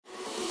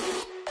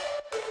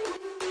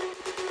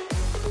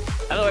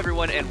Hello,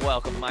 everyone, and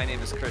welcome. My name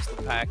is Chris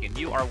Lepak, and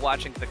you are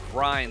watching The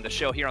Grind, the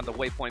show here on the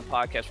Waypoint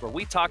Podcast, where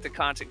we talk to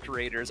content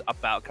creators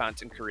about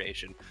content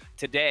creation.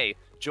 Today,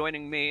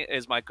 joining me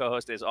is my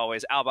co-host, as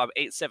always,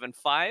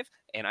 Albob875,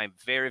 and I'm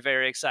very,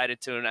 very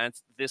excited to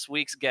announce this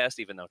week's guest,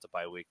 even though it's a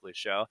bi-weekly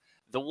show,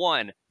 the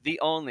one, the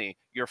only,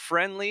 your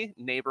friendly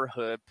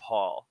neighborhood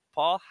Paul.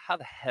 Paul, how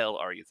the hell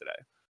are you today?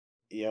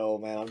 Yo,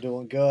 man, I'm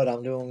doing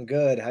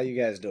good. How you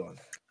guys doing?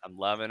 I'm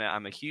loving it.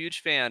 I'm a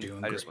huge fan,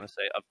 Doing I just great. want to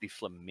say, of the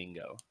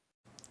flamingo.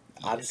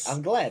 Yes.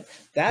 I'm glad.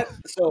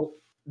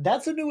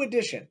 That's a new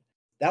addition.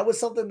 That was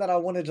something that I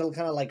wanted to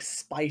kind of like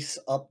spice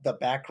up the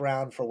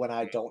background for when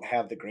I don't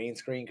have the green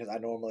screen, because I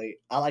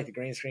like the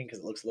green screen because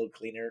it looks a little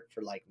cleaner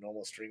for like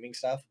normal streaming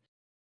stuff.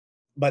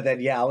 But then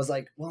I was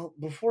like, well,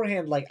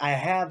 beforehand, like I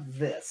have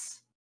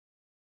this,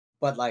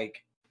 but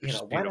like, Which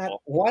is why not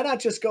beautiful. why not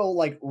just go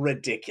like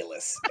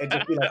ridiculous and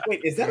just be like, wait,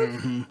 is that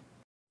Mhm.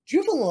 do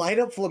you have a light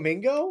up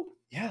flamingo?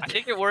 Yeah. I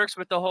think it works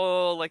with the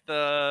whole, like,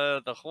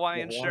 the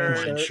Hawaiian Hawaiian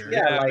shirt. shirt.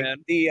 Yeah, like man.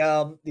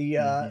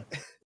 the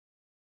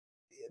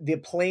the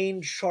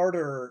plane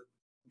charter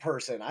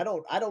person. I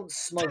don't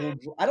smuggle.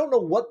 I don't know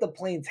what the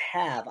planes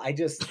have. I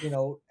just have.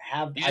 You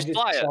I just just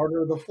fly it.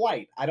 charter the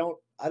flight. I don't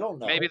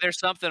know. Maybe there's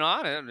something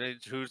on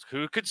it.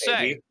 Who could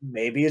say?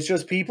 Maybe it's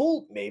just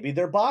people. Maybe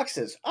they're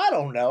boxes. I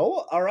don't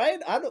know. All right.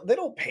 They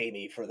don't pay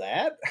me for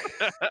that.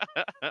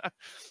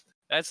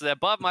 That's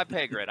above my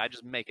pay grade. I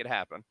just make it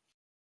happen.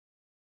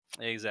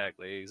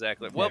 Exactly.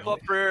 Well, Yeah. but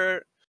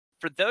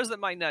for those that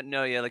might not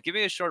know you, like, give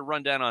me a short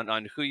rundown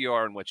on who you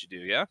are and what you do.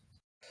 Yeah.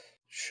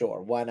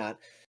 Sure. Why not?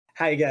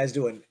 How you guys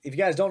doing? If you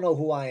guys don't know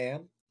who I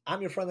am,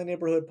 I'm your friendly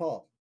neighborhood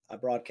Paul. I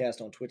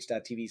broadcast on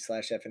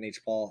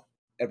twitch.tv/FNHPaul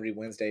every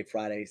Wednesday,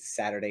 Friday,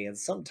 Saturday, and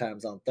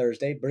sometimes on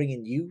Thursday,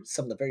 bringing you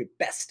some of the very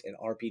best in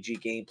RPG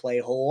gameplay,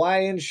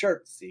 Hawaiian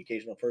shirts, the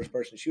occasional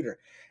first-person shooter,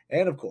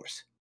 and of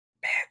course,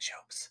 bad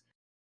jokes.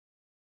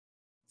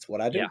 That's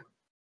what I do. Yeah.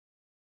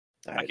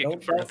 All I right, can don't-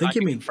 confirm. I think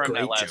you can mean confirm that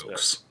great last bit.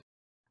 jokes.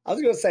 I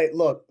was gonna say,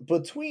 look,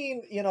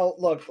 between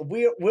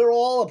we're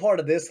all a part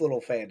of this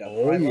little fandom,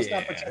 Oh, right? Let's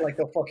not yeah. pretend like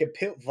the fucking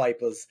pit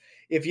vipers.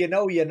 If you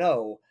know, you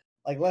know.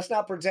 Like, let's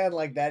not pretend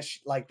like that,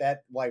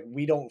 like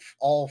we don't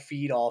all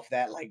feed off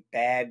that like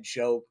bad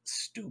joke,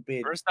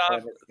 stupid First off,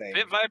 premise thing.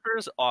 Pit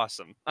Viper's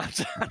awesome. I'm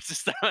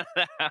just throwing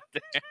that out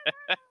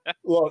there.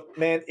 Look,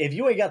 man, if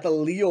you ain't got the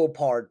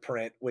leopard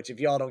print, which if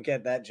y'all don't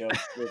get that joke,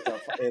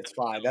 it's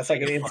fine. That's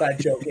like an inside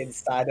joke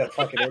inside a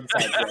fucking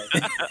inside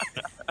joke.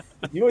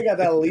 You ain't got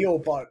that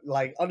leopard,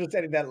 like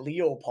understanding that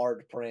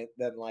leopard print,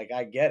 then like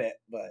I get it,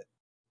 but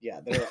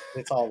yeah,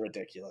 it's all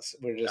ridiculous.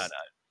 We're No, just no.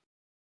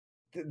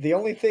 the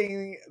only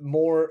thing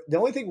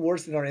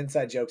worse than our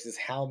inside jokes is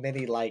how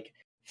many like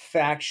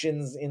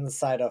factions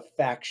inside of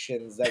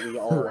factions that we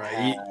all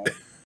Right. have.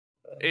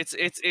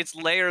 It's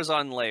layers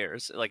on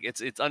layers. Like,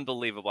 it's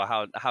unbelievable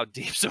how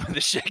deep some of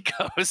the shit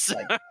goes.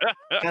 Like,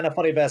 Kind of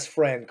funny best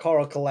friend,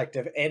 Carl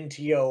Collective,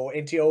 NTO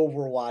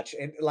Overwatch,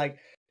 and like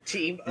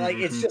team like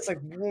it's Mhm. just like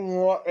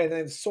and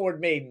then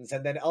Sword Maidens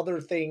and then other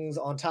things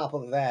on top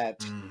of that.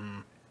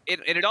 Mhm.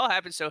 It all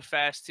happens so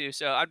fast too.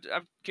 So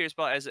I'm curious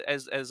about, as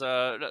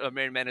a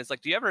married man, is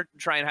like, do you ever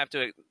try and have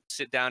to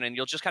sit down and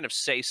you'll just kind of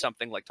say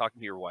something like talking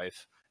to your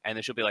wife, and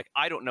then she'll be like,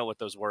 I don't know what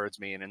those words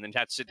mean, and then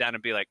have to sit down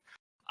and be like,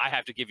 I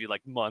have to give you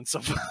like months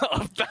of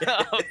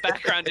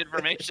background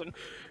information.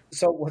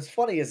 So what's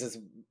funny is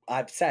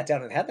I've sat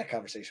down and had that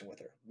conversation with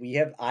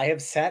her. I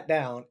have sat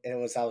down and I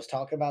was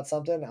talking about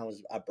something.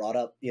 I brought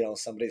up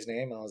somebody's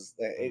name.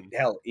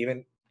 Hell,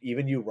 even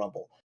you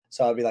Rumble.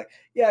 So I'd be like,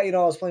 yeah,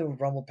 I was playing with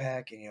Rumble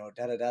Pack and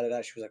da da da da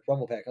da. She was like,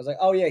 Rumble Pack. I was like,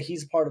 oh yeah,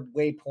 he's part of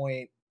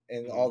Waypoint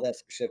and all that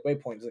shit.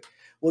 Waypoint. Was like,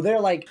 well, they're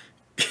like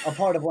a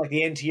part of like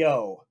the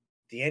NTO.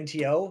 The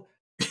NTO.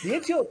 The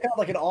NTO is kind of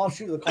like an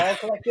offshoot of the Carl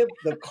Collective.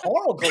 The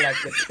Carl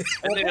Collective.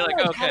 And then you're like,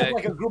 kind okay. of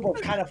like a group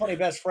of kind of funny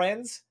best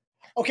friends.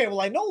 Okay,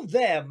 well, I know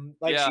them.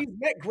 Like, Yeah. she's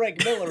met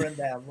Greg Miller in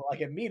them,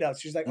 like at meetups.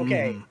 She's like,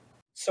 okay, Mhm.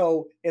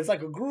 so it's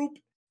like a group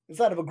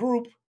inside of a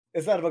group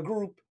inside of a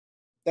group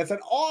that's an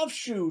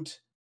offshoot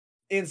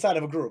inside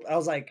of a group. I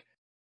was like,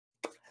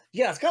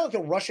 yeah, it's kind of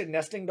like the Russian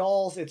nesting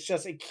dolls. It's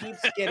just, it keeps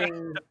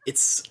getting,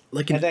 It's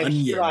like and an then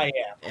onion. here I am.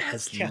 It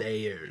has Yeah.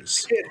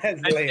 layers. It has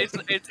layers.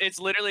 It's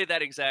literally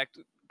that exact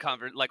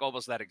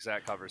almost that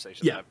exact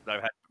conversation Yeah. that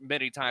I've had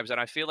many times, and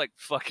I feel like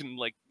fucking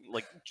like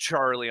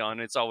Charlie on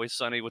It's Always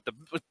Sunny with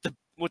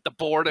the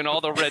board and all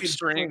the red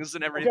strings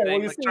and everything, Okay, well,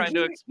 you like see, trying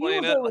to he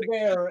explain was it. over Like,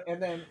 there,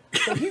 and then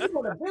so he's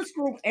part of this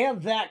group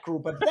and that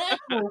group, but that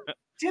group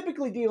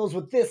typically deals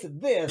with this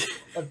and this,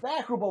 but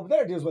that group over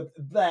there deals with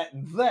that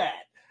and that.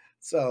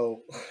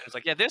 So it's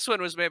like, yeah, this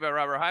one was made by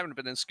Robert Hyman,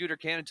 but then Scooter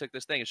Cannon took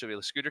this thing and should be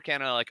like Scooter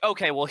Cannon. I'm like,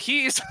 okay, well,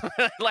 he's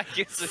like,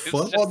 it's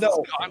Fuck. just well, this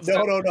no.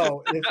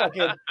 constant- It's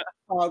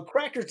fucking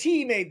Cracker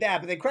T made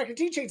that, but then Cracker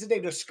T changed his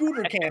name to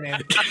Scooter Cannon,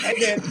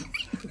 and then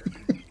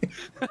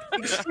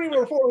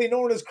streamer formerly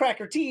known as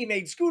Cracker T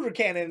made Scooter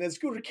Cannon, and then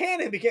Scooter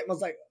Cannon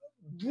was like,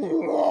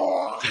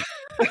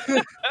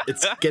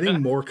 It's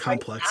getting more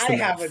complex. I than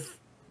that. haven't.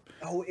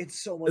 Oh,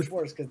 it's so much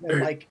worse because then,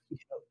 like,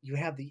 you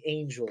have the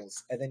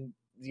angels, and then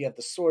the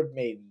sword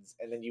maidens,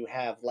 and then you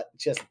have like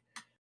just,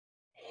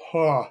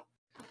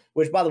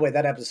 which by the way,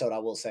 that episode I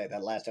will say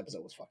that last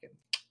episode was fucking.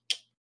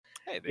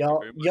 Hey, thank you Y'all,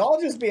 very much. y'all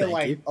just being Thank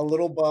like you. a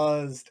little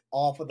buzzed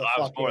off of the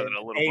I was fucking more than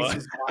a little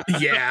Aces.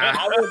 Yeah.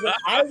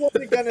 I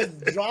wasn't gonna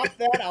drop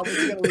that. I was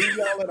gonna leave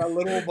y'all in a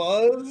little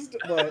buzzed,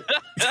 but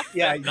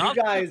yeah, you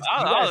guys.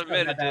 I'll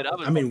admit it, dude.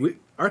 I mean,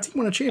 our team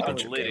won a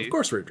championship game. litty. Of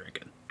course we're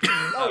drinking.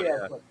 Oh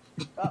yeah,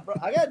 bro,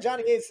 I got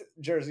Johnny Ace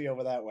jersey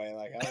over that way.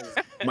 Like I was.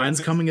 Mine's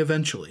coming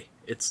eventually.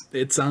 It's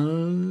in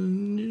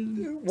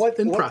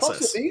process.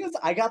 The thing is,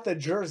 I got the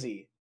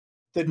jersey.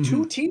 The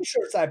 2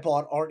 T-shirts I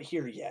bought aren't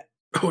here yet.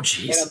 Oh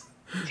jeez.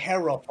 I'm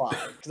terrified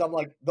because I'm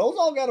like, those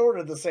all got ordered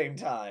at the same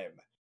time.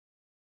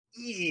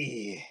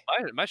 Eee.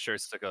 My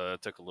shirts took a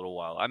little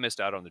while. I missed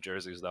out on the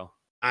jerseys though.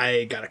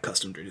 I got a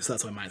custom jersey, so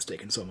that's why mine's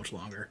taking so much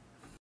longer.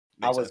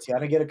 I was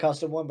gonna get a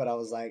custom one, but I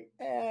was like,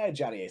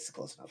 Johnny Ace is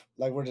close enough.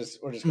 Like we're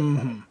just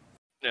gonna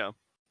Yeah,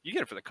 you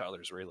get it for the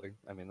colors, really.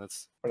 I mean,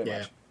 that's pretty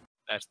much.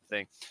 That's the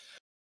thing.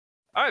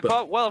 All right,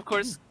 Paul. Well, of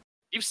course,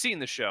 you've seen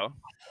the show,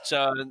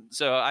 so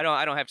I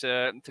don't have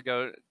to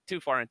go too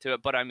far into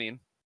it. But I mean,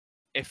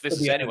 if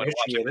this is anyone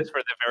watching this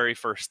for the very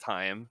first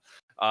time,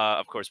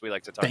 of course, we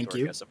like to talk to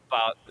our guests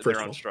about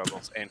their own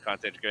struggles and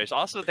content creation.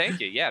 Also, thank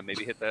you. Yeah,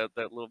 maybe hit that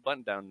little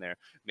button down there.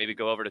 Maybe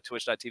go over to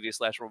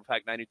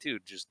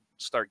twitch.tv/RoboPack92. Just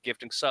start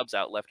gifting subs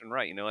out left and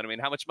right. You know what I mean?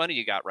 How much money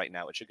you got right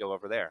now? It should go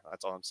over there.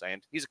 That's all I'm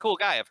saying. He's a cool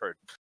guy, I've heard.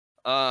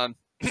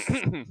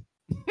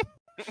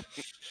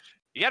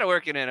 You got to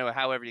work it in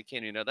however you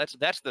can. You know, that's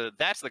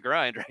the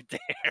grind right there.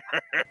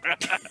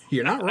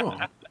 You're not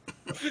wrong.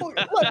 Like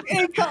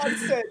Akon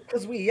said,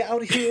 because we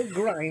out here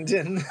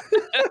grinding.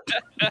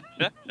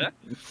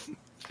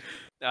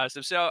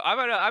 Awesome. So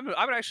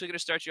I'm actually gonna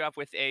start you off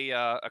with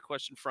a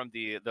question from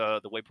the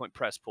Waypoint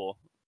Press pool.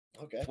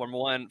 Okay. From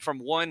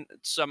one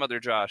some other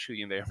Josh who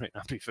you may or may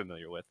not be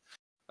familiar with.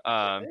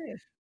 Yeah.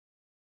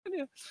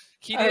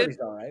 He did. He's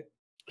all right.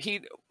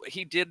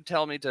 He did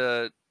tell me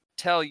to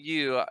tell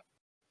you.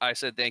 I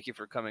said thank you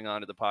for coming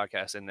on to the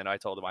podcast, and then I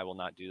told him I will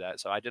not do that.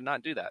 So I did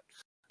not do that.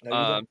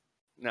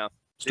 No.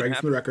 Striking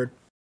from the record.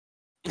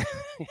 It's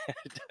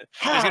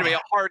gonna be a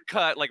hard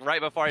cut, like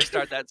right before I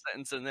start that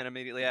sentence, and then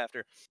immediately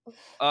after.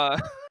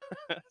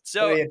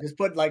 So yeah, just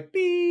put like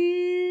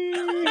beep.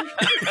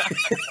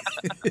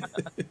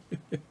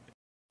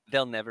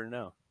 They'll never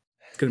know.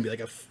 It's gonna be like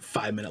a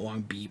 5-minute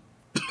long beep.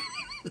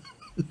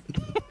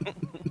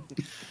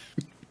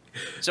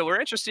 So we're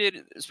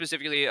interested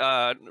specifically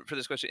for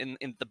this question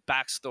in the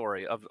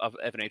backstory of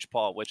Evan H.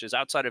 Paul, which is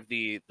outside of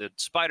the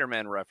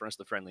Spider-Man reference,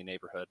 the Friendly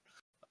Neighborhood.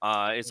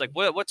 It's like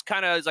what's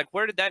kind of like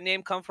where did that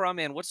name come from,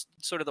 and what's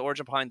sort of the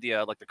origin behind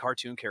the like the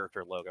cartoon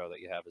character logo that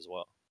you have as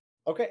well?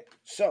 Okay,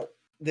 so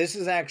this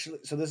is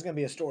gonna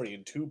be a story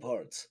in 2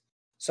 parts.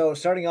 So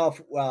starting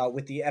off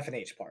with the F and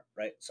H part,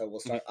 right? So we'll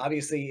start.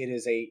 Obviously, it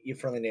is a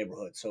Friendly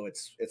Neighborhood, so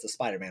it's a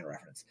Spider-Man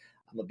reference.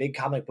 I'm a big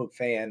comic book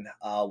fan.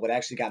 What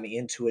actually got me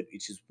into it,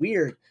 which is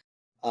weird,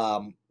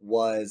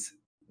 was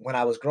when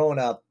I was growing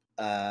up.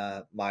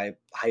 My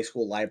high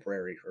school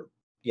library,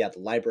 the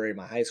library of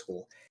my high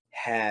school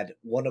had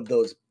one of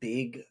those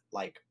big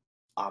like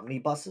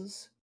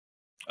omnibuses.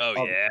 Oh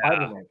of yeah,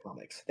 Spider-Man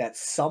comics that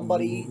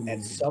somebody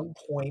at some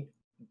point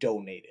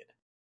donated,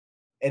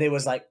 and it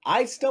was like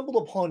I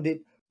stumbled upon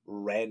it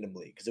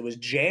randomly because it was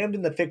jammed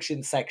in the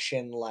fiction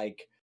section,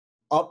 like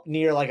up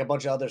near like a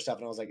bunch of other stuff,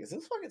 and I was like, "Is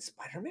this fucking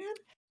Spider-Man?"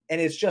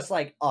 And it's just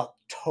like a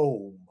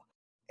tome,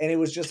 and it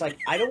was just like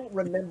I don't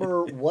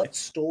remember what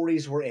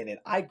stories were in it.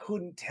 I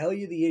couldn't tell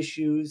you the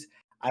issues.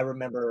 I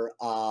remember,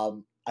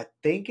 I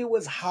think it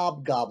was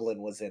Hobgoblin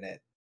was in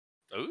it.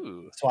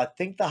 Ooh. So I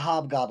think the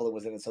Hobgoblin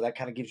was in it. So that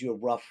kind of gives you a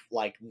rough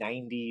like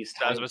 90s.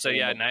 I was going to say,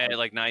 yeah,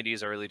 like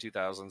 90s, early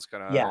 2000s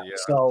kind of. Yeah.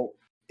 So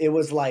it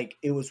was like,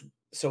 you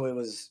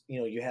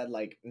know, you had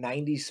like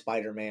 90s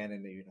Spider-Man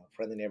and, you know,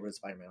 Friendly Neighborhood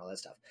Spider-Man, all that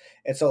stuff.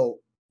 And so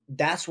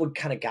that's what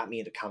kind of got me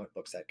into comic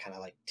books that kind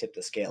of like tipped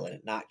the scale in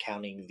it, not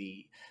counting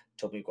the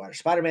Tobey Maguire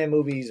Spider-Man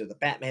movies or the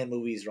Batman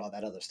movies or all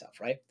that other stuff.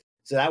 Right.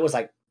 So that was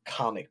like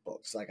comic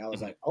books. Like I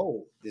was like,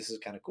 oh, this is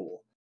kind of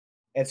cool.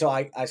 And so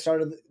I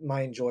started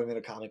my enjoyment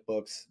of comic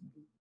books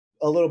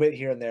a little bit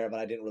here and there, but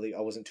I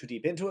wasn't too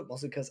deep into it,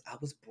 mostly because I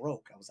was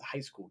broke. I was a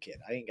high school kid.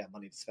 I ain't got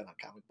money to spend on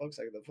comic books.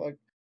 Like the fuck.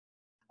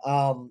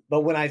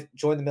 But when I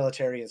joined the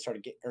military and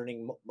started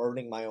earning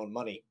my own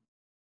money,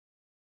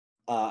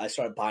 I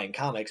started buying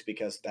comics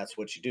because that's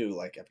what you do.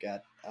 Like I've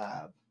got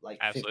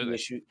like 50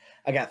 issues.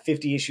 I got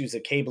 50 issues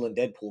of Cable and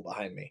Deadpool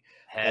behind me.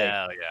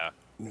 Hell yeah!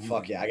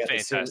 Fuck yeah! I got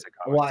fantastic.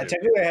 Well,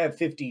 technically I have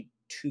 52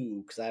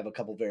 because I have a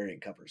couple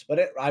variant covers, but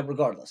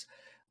regardless.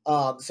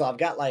 So I've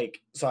got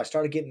so I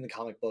started getting into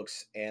comic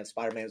books, and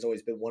Spider-Man has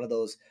always been one of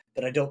those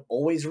that I don't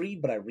always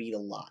read, but I read a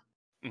lot.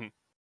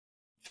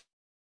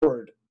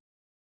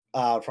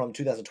 From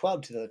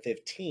 2012 to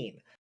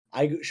 2015,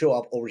 I show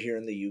up over here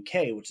in the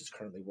UK, which is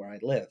currently where I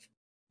live.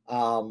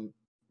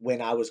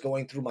 When I was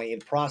going through my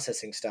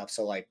in-processing stuff,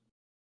 so like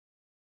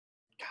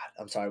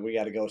God, I'm sorry, we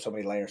got to go so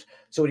many layers.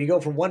 So when you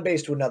go from one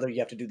base to another, you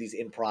have to do these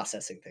in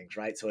processing things,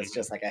 right? So it's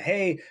just like a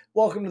hey,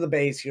 welcome to the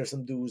base. Here's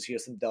some do's,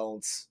 here's some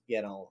don'ts,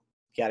 you know,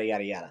 yada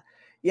yada yada.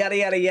 Yada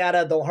yada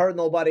yada. Don't hurt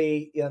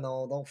nobody, you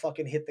know,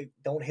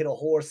 don't hit a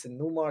horse in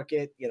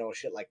Newmarket, you know,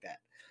 shit like that.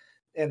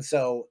 And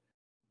so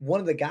one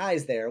of the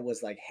guys there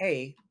was like,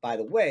 hey, by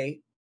the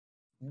way,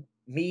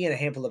 me and a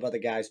handful of other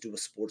guys do a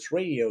sports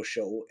radio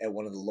show at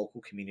one of the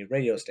local community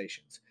radio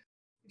stations.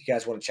 If you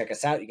guys want to check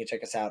us out, you can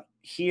check us out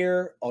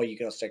here, or you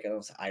can also check out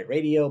on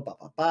iRadio, blah,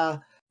 blah, blah.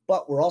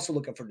 But we're also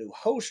looking for new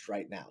hosts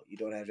right now. You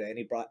don't have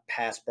any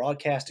past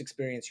broadcast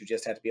experience. You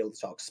just have to be able to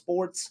talk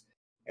sports,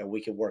 and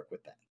we can work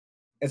with that.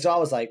 And so I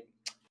was like,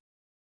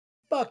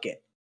 fuck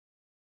it.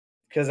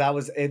 Because I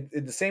was in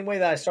the same way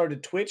that I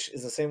started Twitch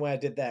is the same way I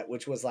did that,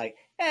 which was like,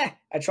 I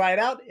try it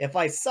out. If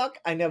I suck,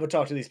 I never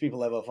talk to these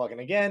people ever fucking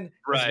again.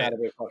 It's not a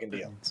big fucking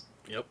deal.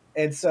 Yep.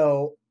 And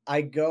so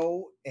I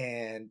go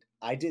and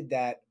I did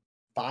that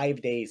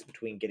 5 days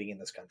between getting in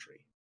this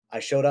country.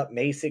 I showed up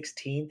May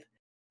 16th.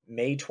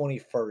 May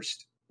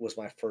 21st was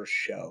my first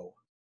show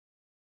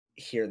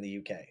here in the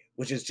UK,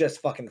 which is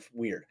just fucking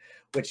weird.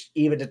 Which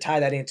even to tie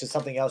that into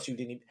something else you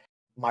didn't even,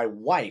 my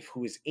wife,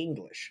 who is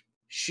English,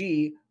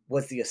 she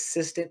was the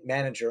assistant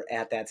manager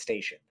at that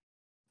station.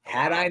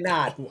 Had I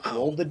not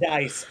rolled the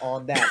dice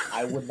on that,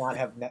 I would not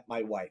have met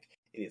my wife.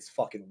 It is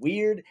fucking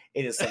weird.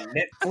 It is some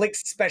Netflix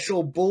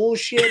special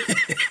bullshit.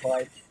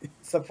 But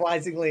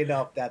surprisingly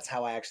enough, that's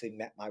how I actually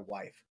met my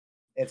wife.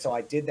 And so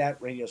I did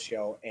that radio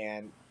show.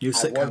 And new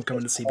sitcom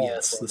coming to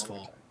CBS this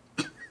fall.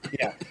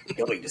 Yeah,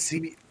 coming to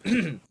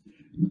CBS.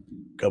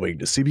 Coming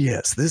to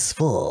CBS this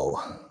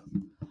fall.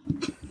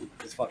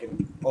 This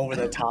fucking over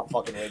the top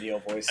fucking radio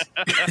voice.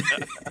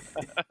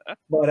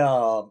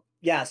 But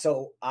yeah,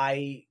 so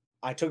I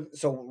took,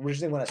 so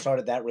originally when I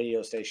started that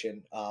radio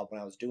station,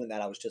 when I was doing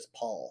that, I was just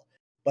Paul.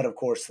 But of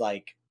course,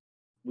 like,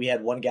 we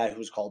had one guy who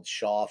was called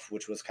Schaff,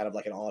 which was kind of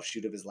like an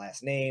offshoot of his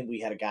last name. We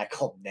had a guy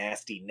called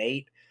Nasty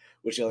Nate,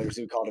 which the only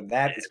reason we called him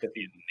that is because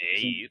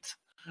Nate.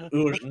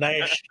 It was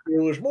nasty.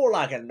 It was more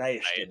like a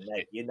nasty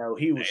Nate. You know,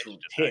 he was from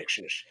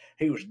Texas.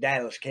 He was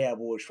Dallas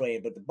Cowboys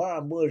fan, but the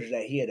bottom was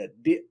that he had a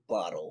dip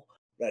bottle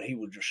that he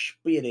would just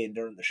spit in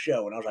during the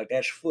show, and I was like,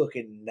 "That's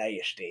fucking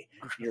nasty."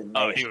 You're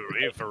nasty. Oh,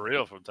 he for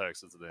real from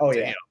Texas then. Oh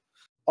yeah.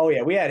 Oh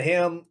yeah. We had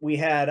him. We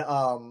had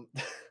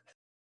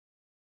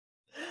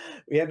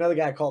we had another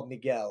guy called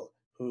Miguel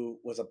who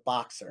was a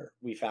boxer.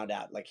 We found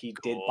out, like, he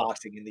did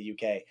boxing in the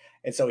UK,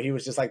 and so he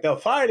was just like the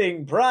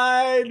Fighting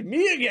Pride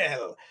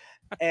Miguel.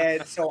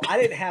 And so I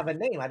didn't have a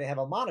name. I didn't have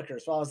a moniker.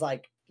 So I was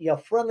like,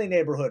 friendly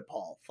neighborhood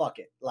Paul. Fuck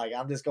it. Like,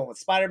 I'm just going with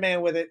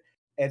Spider-Man with it.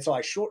 And so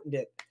I shortened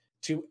it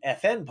to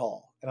FN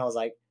Paul. And I was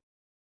like,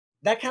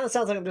 that kind of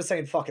sounds like I'm just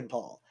saying fucking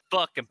Paul.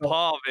 Fucking so,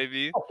 Paul,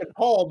 baby. Fucking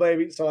Paul,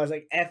 baby. So I was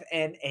like,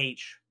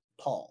 FNH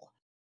Paul.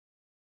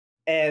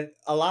 And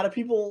a lot of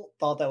people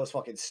thought that was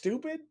fucking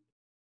stupid.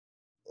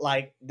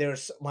 Like,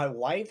 my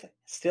wife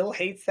still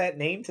hates that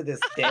name to this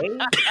day.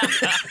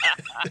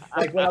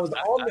 Like, when I was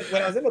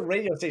in the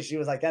radio station, she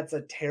was like, "That's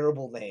a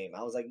terrible name."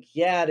 I was like,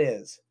 "Yeah, it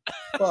is,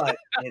 but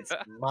it's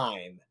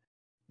mine.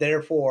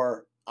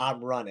 Therefore,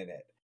 I'm running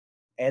it."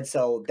 And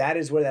so that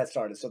is where that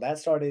started. So that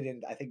started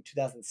in, I think,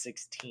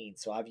 2016.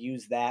 So I've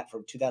used that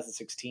from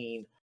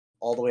 2016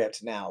 all the way up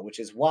to now, which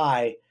is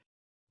why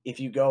if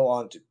you go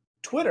on to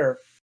Twitter,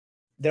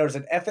 there's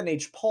an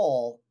FNH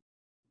Paul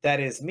that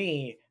is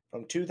me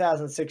from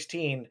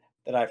 2016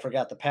 that I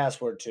forgot the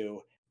password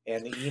to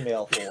and the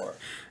email for.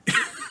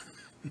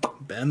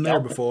 Been there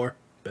before.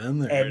 Been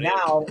there. And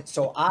now,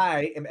 so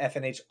I am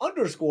FNH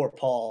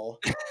 _Paul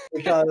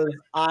because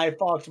I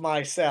fucked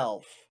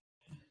myself.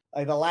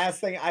 Like, the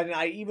last thing,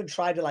 I even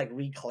tried to, like,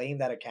 reclaim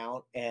that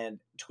account, and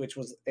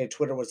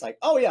Twitter was like,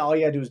 "Oh yeah, all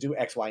you gotta do is do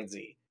X, Y, and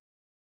Z."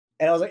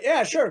 And I was like,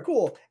 "Yeah, sure,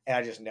 cool." And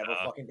I just never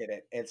fucking did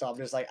it. And so I'm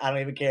just like, I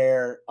don't even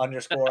care. _ I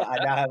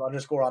now have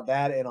 _ on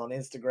that, and on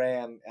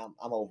Instagram. I'm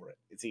over it.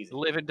 It's easy.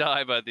 Live and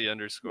die by the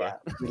underscore.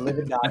 Yeah, we live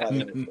and die by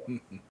the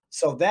underscore.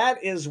 So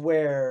that is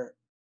where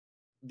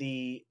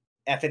the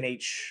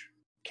FNH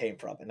came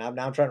from. And now I'm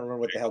trying to remember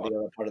what the hell the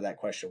other part of that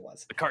question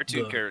was. The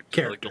cartoon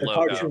character. Like the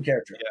cartoon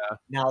character. Yeah.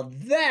 Now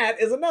that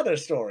is another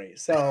story.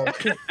 So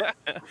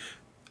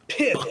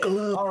pivot.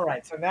 All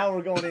right. So now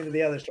we're going into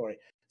the other story.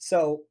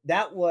 So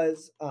that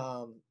was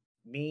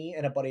me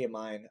and a buddy of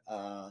mine,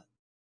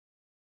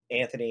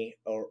 Anthony,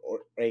 or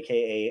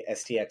AKA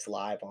STX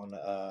Live on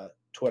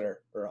Twitter,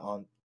 or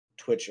on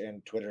Twitch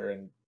and Twitter,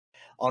 and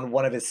on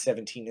one of his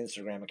 17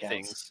 Instagram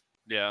accounts.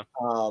 Yeah.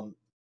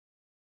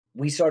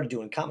 We started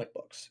doing comic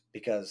books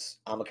because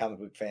I'm a comic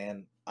book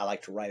fan. I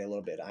like to write a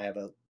little bit. I have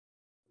a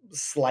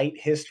slight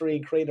history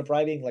in creative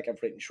writing. Like,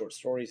 I've written short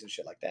stories and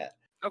shit like that.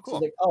 Oh, cool. So I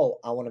was like,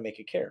 I want to make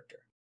a character.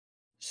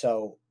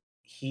 So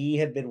he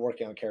had been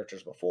working on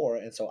characters before,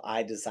 and so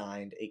I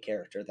designed a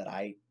character that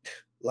I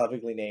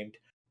lovingly named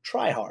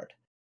Tryhard.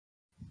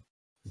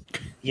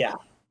 Yeah,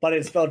 but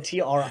it's spelled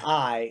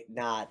TRI,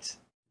 not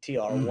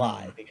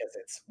TRY, because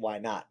it's why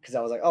not? Because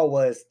I was like,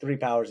 his 3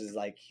 powers is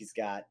like he's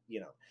got,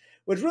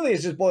 which really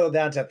is just boiled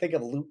down to think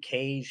of Luke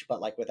Cage,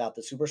 but like without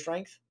the super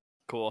strength.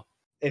 Cool.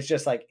 It's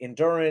just like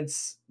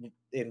endurance,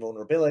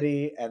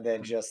 invulnerability, and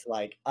then just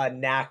like a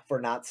knack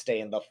for not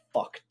staying the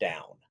fuck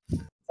down.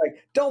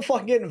 Like, don't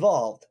fucking get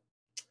involved.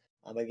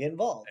 I'm gonna get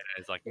involved.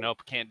 And it's like, nope,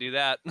 can't do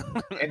that.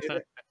 Can't do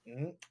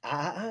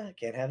that.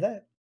 Can't have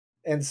that.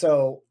 And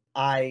so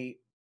I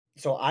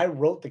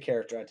wrote the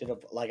character.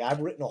 I've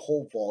written a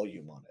whole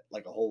volume on it,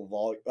 like a whole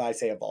volume. I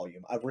say a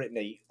volume. I've written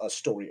a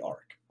story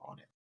arc on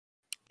it.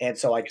 And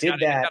so I did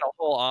that. You got a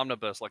whole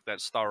omnibus like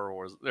that Star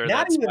Wars.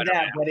 Not even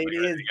that, but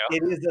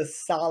it is a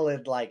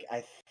solid, like,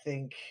 I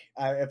think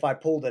if I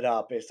pulled it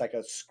up, it's like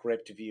a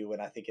script view,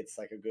 and I think it's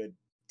like a good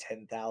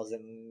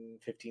 10,000,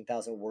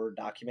 15,000 word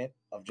document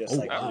of just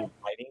writing.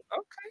 Okay.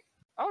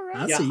 All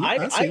right.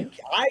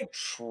 I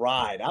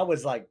tried. I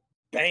was like,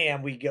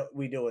 bam, we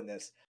doing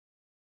this.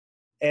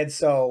 And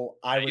so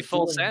I was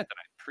full sent, and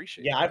I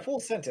appreciate it. Yeah, I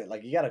full sent it.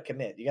 Like, you got to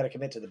commit. You got to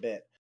commit to the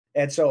bit.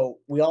 And so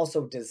we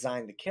also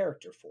designed the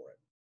character for it.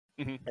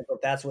 Mm-hmm. And so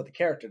that's what the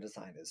character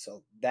design is.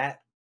 So that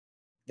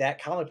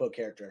comic book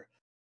character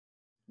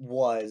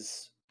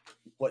was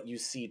what you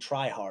see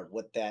Try Hard,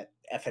 what that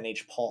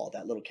FNH Paul,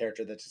 that little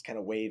character that just kind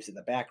of waves in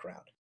the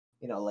background.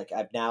 You know, like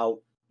I've now,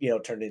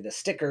 turned into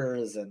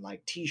stickers and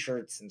like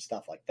t-shirts and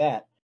stuff like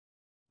that.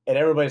 And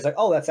everybody's like,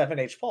 oh, that's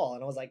FNH Paul.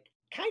 And I was like,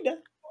 kinda.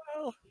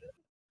 Well,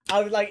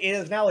 I was like, it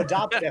is now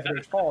adopted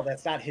FNH Paul.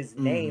 That's not his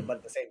name, but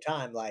at the same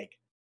time, like,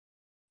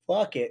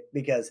 fuck it,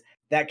 because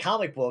that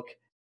comic book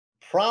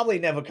probably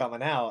never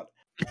coming out,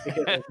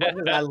 because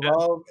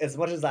as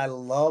much as I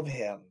love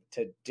him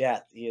to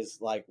death, he is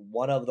like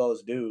one of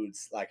those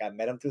dudes. Like, I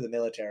met him through the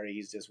military.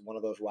 He's just one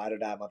of those ride or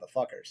die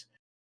motherfuckers.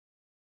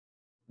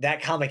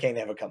 That comic ain't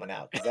ever coming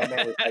out, because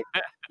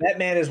that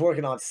man is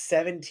working on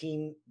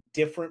 17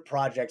 different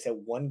projects at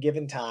one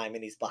given time,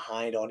 and he's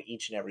behind on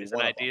each and every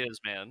one. Ideas,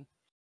 man.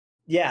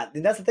 Yeah,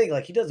 and that's the thing.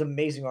 Like, he does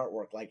amazing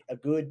artwork. Like, a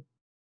good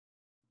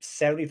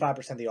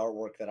 75% of the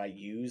artwork that I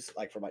use,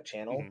 like, for my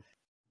channel,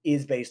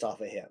 is based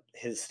off of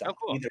his stuff. Oh,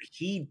 cool. Either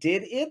he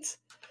did it,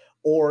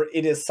 or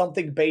it is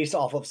something based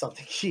off of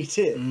something he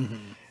did.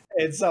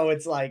 And so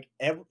it's like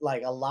a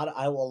lot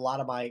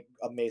of my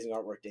amazing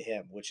artwork to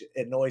him, which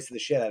annoys the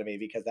shit out of me,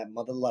 because that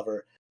mother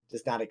lover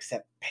does not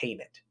accept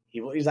payment.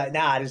 He's like,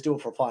 nah, I just do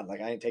it for fun.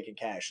 Like, I ain't taking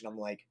cash. And I'm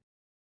like,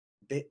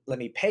 let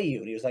me pay you.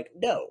 And he was like,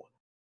 no.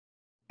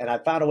 And I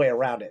found a way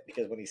around it,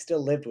 because when he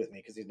still lived with me,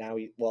 because he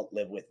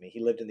lived with me. He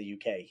lived in the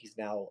UK. He's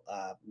now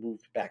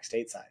moved back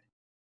stateside.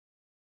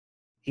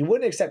 He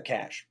wouldn't accept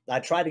cash. I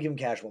tried to give him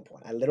cash at one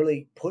point. I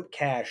literally put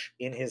cash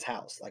in his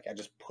house. Like, I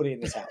just put it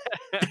in his house.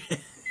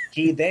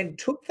 He then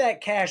took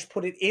that cash,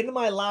 put it in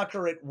my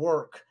locker at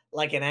work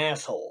like an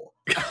asshole.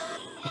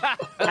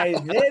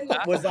 I then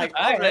was like,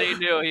 I already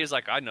knew. He's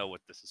like, I know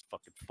what this is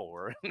fucking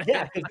for.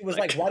 Yeah, because he was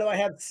like, why do I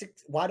have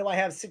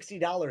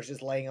 $60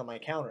 just laying on my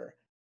counter?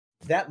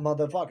 That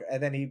motherfucker.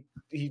 And then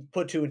he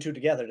put 2 and 2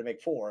 together to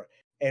make 4,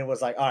 and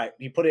was like, all right,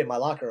 he put it in my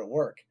locker at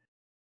work.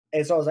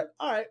 And so I was like,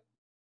 all right,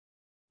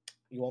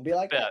 you won't be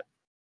like that.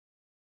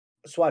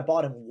 So I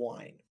bought him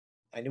wine.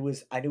 I knew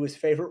his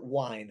favorite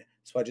wine,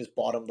 so I just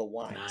bought him the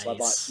wine. Nice. So I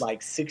bought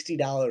like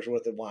 $60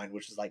 worth of wine,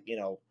 which is like,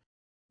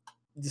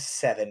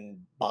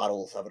 7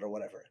 bottles of it or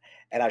whatever.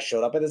 And I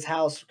showed up at his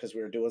house because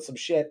we were doing some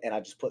shit, and I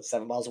just put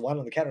 7 bottles of wine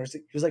on the counter.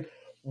 He was like,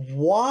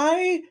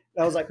 why?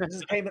 And I was like, this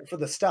is payment for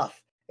the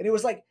stuff. And he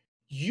was like,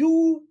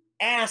 you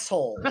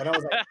asshole. And I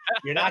was like,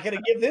 you're not going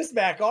to give this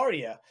back, are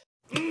you?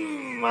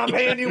 I'm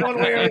paying you one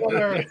way or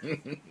another.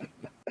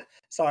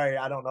 Sorry,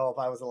 I don't know if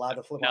I was allowed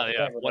to flip out the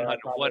camera.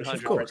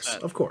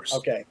 100%. Of course.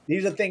 Okay,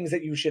 these are things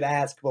that you should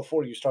ask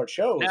before you start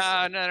shows.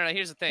 No.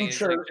 Here's the thing.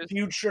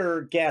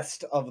 Future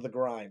guest of the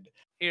grind.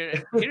 Here's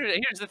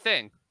the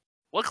thing.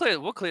 We'll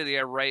clear the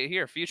air right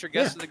here. Future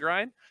guest of the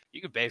grind.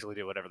 You can basically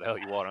do whatever the hell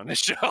you want on this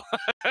show.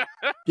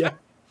 Yeah.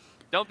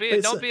 Don't be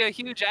a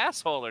huge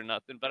asshole or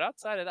nothing. But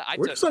outside of that,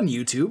 we're just on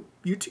YouTube.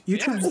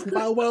 YouTube's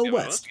Wild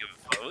West.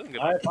 All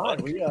right,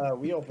 fine.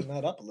 We opened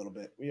that up a little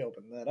bit.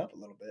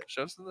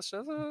 Show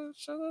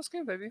the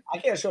skin, baby. I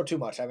can't show too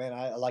much. I mean,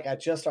 I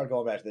just started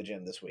going back to the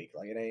gym this week.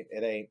 Like,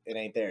 it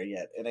ain't there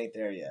yet. It ain't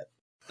there yet.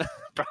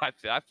 Bro, I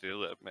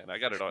feel it, man. I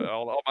got it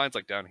all mine's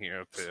like down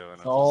here too.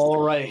 And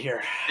all right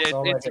here.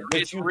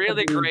 It's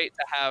really great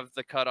to have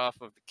the cutoff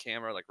of the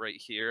camera like right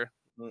here.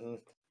 Mm-hmm.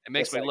 It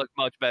makes me look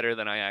much better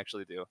than I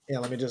actually do. Yeah,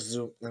 let me just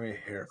zoom. Let me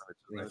hear.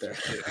 Right there.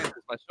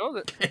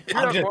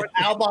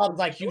 Albom's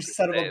like, you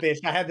son of a bitch.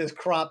 I had this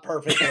crop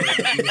perfectly.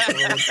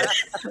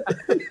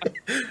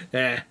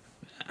 Yeah.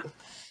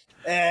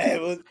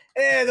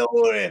 Don't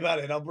worry about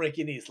it. I'll break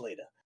your knees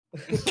later.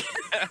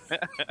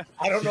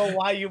 I don't know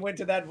why you went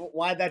to that.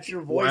 Why that's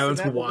your voice? Why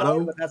was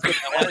Watto?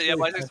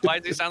 Why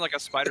does he sound like a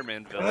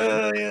Spider-Man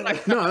villain?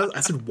 No,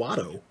 I said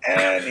Watto.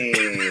 Annie.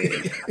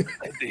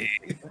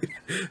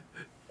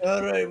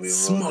 All right, we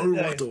small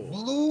Watto.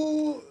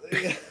 Blue,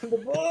 the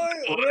boy,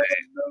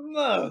 red, the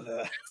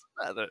mother.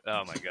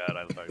 Oh my god,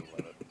 I fucking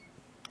love it.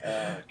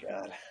 Oh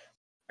god.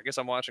 I guess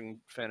I'm watching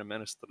Phantom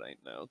Menace tonight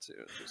now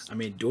too. I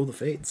mean, Duel of the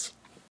Fates.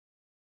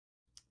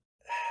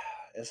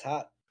 It's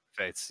hot.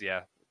 Fates,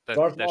 yeah.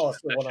 Darth that Maul shit- is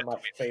still that one of shit's my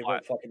gonna be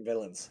favorite fly. fucking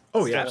villains.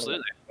 Oh, Still yeah. one of my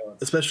Absolutely. favorite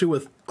villains. Especially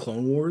with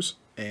Clone Wars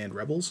and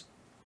Rebels.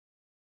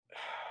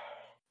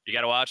 You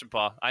gotta watch them,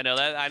 Paul. I know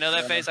that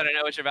Yeah. face. I don't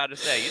know what you're about to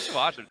say. You should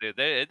watch them, dude.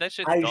 That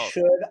shit's I dope.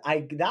 should. I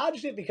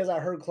dodged it because I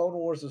heard Clone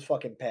Wars was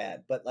fucking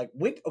bad. But like,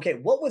 okay,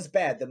 what was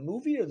bad? The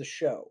movie or the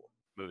show?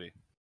 Movie.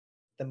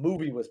 The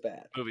movie was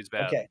bad. Movie's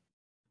bad. Okay.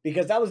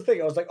 Because that was the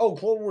thing. I was like, oh,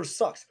 Clone Wars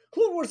sucks.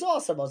 Clone Wars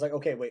awesome. I was like,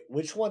 okay, wait,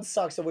 which one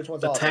sucks and which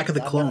one's awesome? Attack of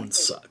the I'm not- Clones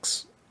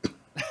sucks.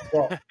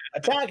 Well,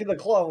 Attack of the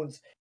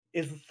Clones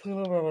is. Nah,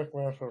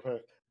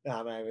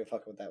 I'm not even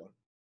fucking with that one.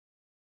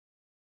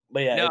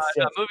 But yeah, No, it's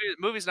just,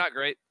 movie's not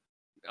great,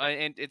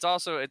 and it's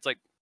also like,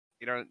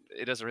 you know,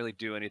 it doesn't really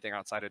do anything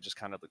outside of just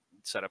kind of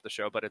set up the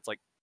show. But it's like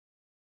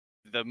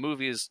the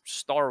movie is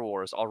Star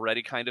Wars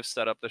already kind of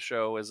set up the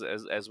show as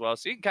well,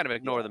 so you can kind of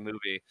ignore the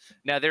movie.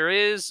 Now there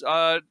is,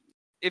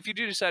 if you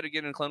do decide to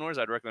get into Clone Wars,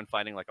 I'd recommend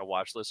finding like a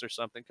watch list or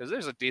something, because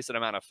there's a decent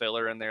amount of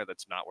filler in there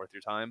that's not worth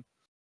your time.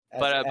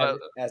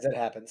 as it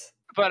happens.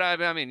 But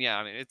I mean, yeah,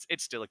 I mean,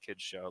 it's still a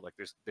kids show. Like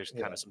there's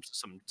kind of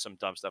some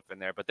dumb stuff in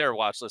there, but there are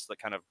watch lists that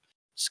kind of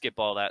skip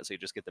all that, so you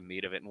just get the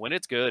meat of it. And when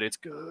it's good, it's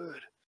good.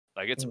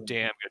 Like it's some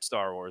damn good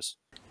Star Wars.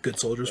 Good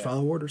soldiers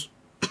follow orders.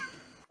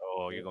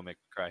 Oh, you're gonna make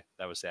me cry.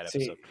 That was a sad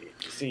See,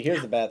 episode.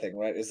 here's the bad thing,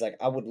 right? It's like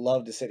I would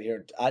love to sit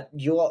here.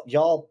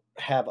 Y'all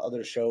have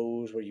other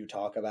shows where you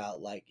talk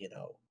about like, you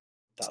know,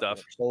 Stuff.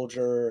 Winter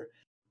Soldier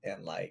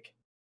and like.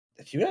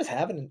 If you guys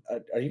haven't,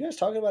 are you guys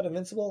talking about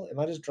Invincible? Am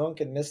I just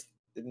drunk and missed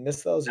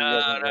those? Or you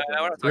guys No, not we're talking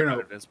not about talking not.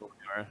 about Invincible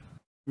anymore.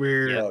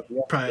 We're Yeah.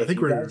 probably. I If think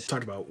you we're guys-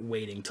 talking about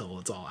waiting till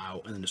it's all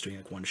out and then just doing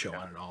like one show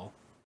on it all.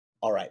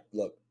 All right,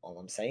 look, all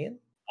I'm saying,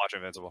 Watch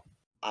Invincible.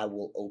 I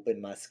will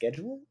open my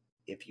schedule.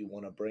 If you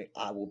want to bring,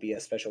 I will be a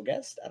special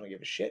guest. I don't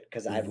give a shit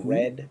because I've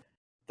read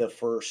the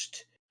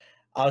first.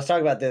 I was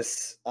talking about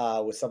this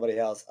with somebody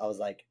else. I was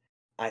like,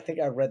 I think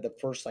I read the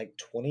first like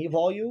 20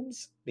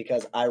 volumes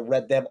because I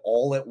read them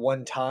all at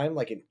one time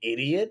like an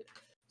idiot.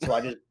 So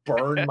I just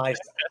burned my.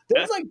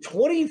 There's like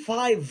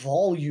 25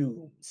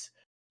 volumes.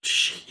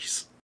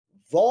 Jeez.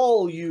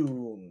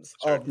 Volumes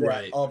of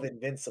Right. of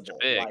Invincible.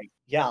 big. Like,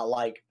 yeah,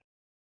 like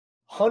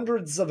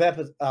hundreds of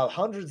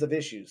hundreds of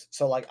issues.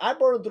 So like I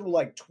burned through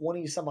like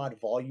 20 some odd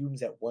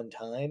volumes at one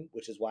time,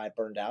 which is why I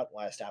burned out,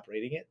 why I stopped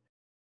reading it.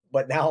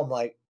 But now I'm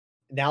like,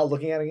 now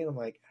looking at it again, I'm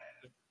like,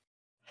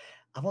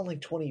 I'm on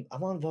like 20.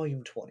 I'm on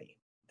volume 20.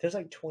 There's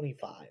like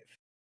 25.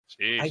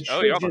 Jeez. I should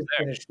Oh, you're just almost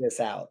there. finish this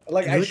out.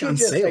 Like And I look should on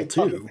just sale, like,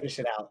 fucking too. finish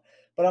it out.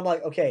 But I'm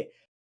like, okay,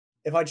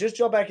 if I just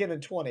jump back in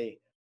 20,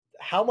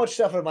 how much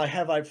stuff have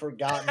I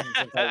forgotten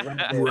since I read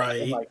this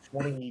Right. in like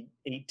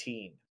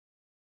 2018?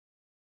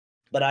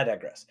 But I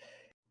digress.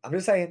 I'm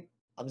just saying.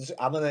 I'm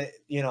gonna,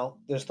 you know,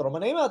 just throw my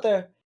name out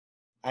there.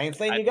 I ain't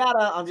saying you gotta.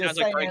 I'm just sounds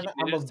like saying breaking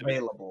I'm news to me.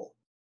 available.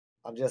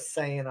 I'm just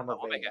saying I'm We'll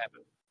available. make it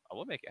happen. I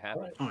will make it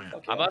happen. Alright, Oh, yeah.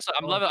 fuck I'm yeah. also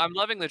I'm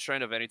loving the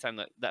trend of anytime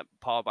that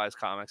Paul buys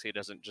comics, he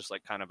doesn't just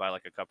like kind of buy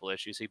like a couple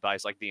issues. He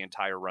buys like the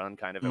entire run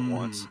kind of at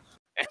once.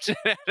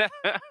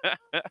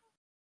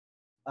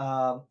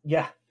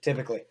 Yeah,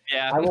 typically.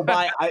 Yeah, I will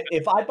buy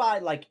if I buy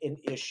like an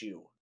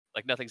issue.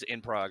 like nothing's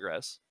in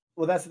progress.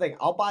 Well, that's the thing.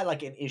 I'll buy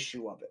like an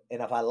issue of it,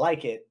 and if I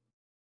like it,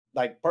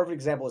 like perfect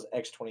example is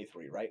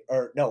X-23, right?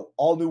 Or no,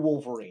 All New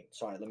Wolverine.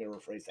 Sorry, let me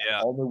rephrase that.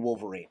 Yeah. All New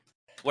Wolverine.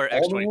 Where All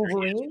X23 New is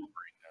Wolverine. Wolverine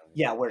now.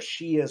 Yeah, where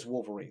she is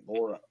Wolverine.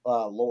 Laura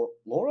or Laurel?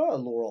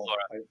 Laura.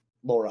 Right?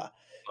 Laura.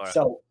 Laura.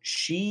 So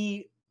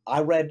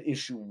I read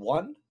issue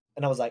 1,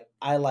 and I was like,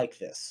 I like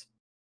this.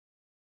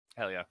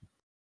 Hell yeah.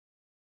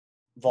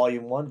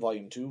 Volume 1,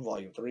 Volume 2,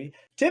 Volume 3.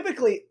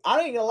 Typically,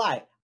 I ain't gonna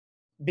lie,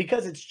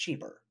 because it's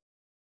cheaper.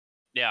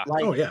 Yeah.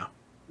 Like, Oh yeah.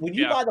 when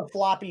you Yeah. buy the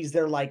floppies,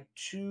 they're like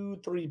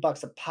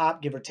 $2-3 a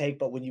pop, give or take.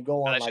 But when you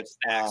go on that's like just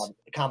snacks.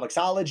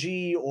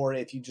 Comixology, or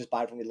if you just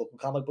buy from your local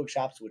comic book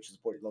shops, which is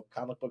support your local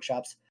comic book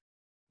shops,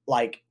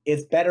 like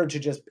it's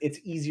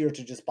easier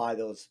to just buy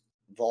those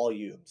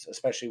volumes,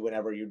 especially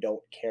whenever you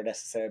don't care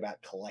necessarily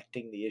about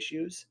collecting the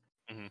issues.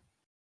 Mhm.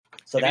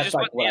 So If you that's just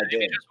like want- what yeah, I If you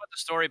did. just want the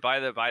story, buy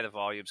the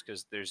volumes,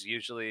 because there's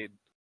usually,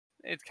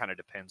 it kind of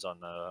depends on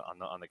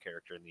the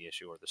character in the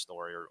issue or the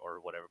story or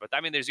whatever. But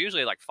I mean, there's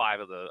usually like 5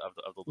 of the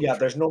little Yeah,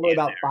 there's trades normally in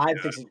about there, 5,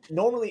 you know? 6.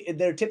 Normally,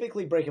 they're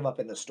typically break them up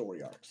into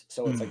story arcs.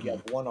 So it's like you Mhm.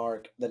 have one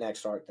arc, the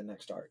next arc, the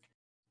next arc,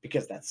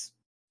 because that's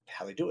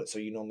how they do it. So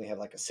you normally have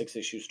like a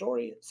 6-issue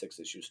story,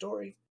 6-issue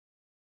story.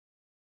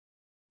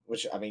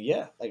 Which I mean,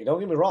 yeah, like don't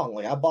get me wrong,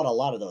 like I bought a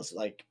lot of those.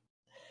 Like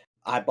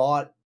I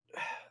bought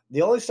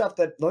the only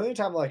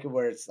time like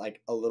where it's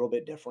like a little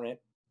bit different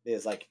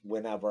is like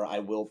whenever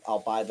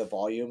I'll buy the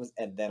volumes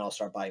and then I'll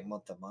start buying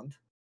month to month.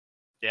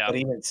 Yeah. But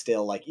even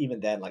still, like even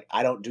then, like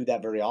I don't do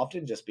that very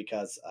often just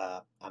because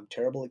I'm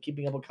terrible at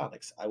keeping up with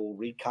comics. I will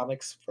read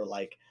comics for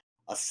like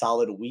a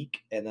solid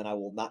week and then I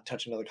will not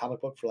touch another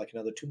comic book for like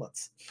another 2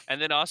 months.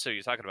 And then also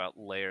you're talking about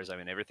layers. I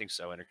mean, everything's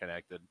so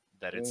interconnected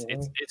that it's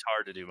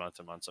hard to do month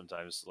to month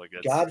sometimes. Like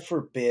it's, God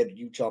forbid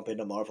you jump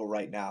into Marvel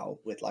right now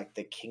with like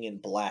the King in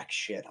Black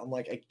shit. I'm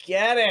like, I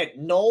get it.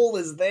 Noel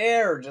is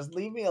there. Just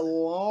leave me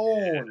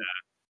alone.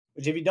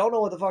 Which, if you don't know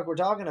what the fuck we're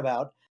talking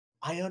about,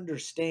 I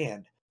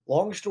understand.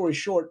 Long story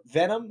short,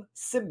 Venom,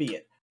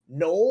 symbiote.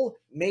 Noel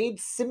made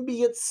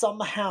symbiote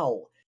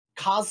somehow.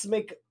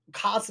 Cosmic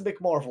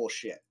Marvel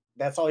shit.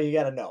 That's all you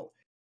gotta know.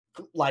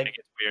 Like,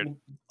 It's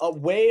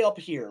weird. Way up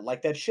here,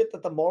 like that shit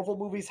that the Marvel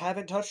movies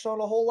haven't touched on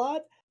a whole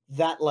lot.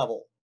 That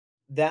level.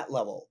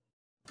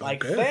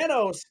 Like Okay.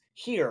 Thanos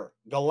here,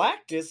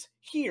 Galactus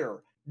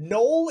here.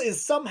 Noel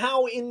is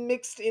somehow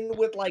mixed in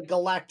with like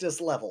Galactus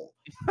level,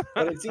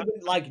 but it's even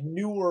like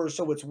newer,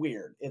 so it's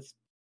weird. It's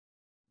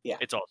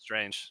It's all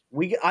strange.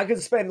 I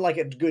could spend like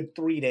a good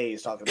 3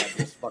 days talking about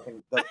this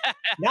fucking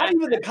not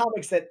even the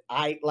comics that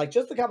I like,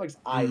 just the comics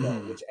I know,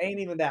 which ain't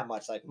even that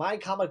much. Like my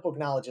comic book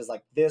knowledge is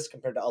like this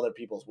compared to other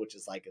people's, which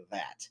is like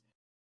that.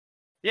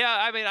 Yeah,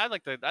 I mean, I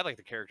like the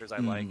characters I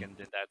like, and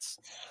that's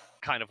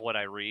kind of what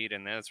I read,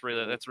 and that's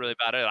really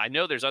about it. I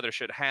know there's other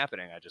shit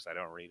happening. I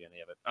don't read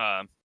any of it.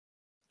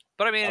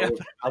 But I mean,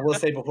 I will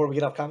say before we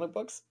get off comic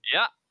books,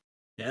 yeah.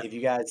 If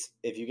you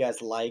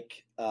guys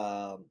like,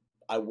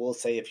 I will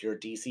say if you're a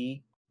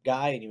DC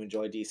guy and you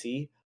enjoy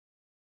DC,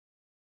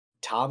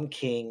 Tom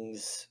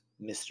King's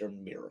Mr.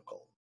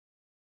 Miracle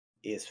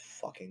is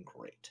fucking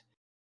great.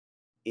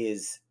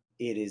 It's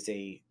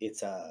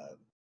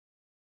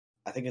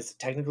I think it's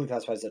technically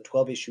classified as a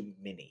 12-issue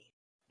mini.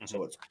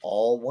 So it's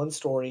all one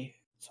story.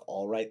 It's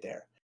all right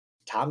there.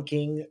 Tom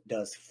King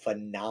does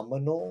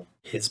phenomenal.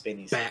 His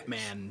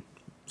Batman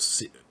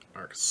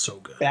arc is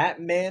so good.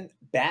 Batman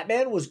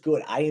was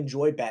good. I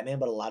enjoyed Batman,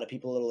 but a lot of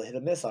people a little hit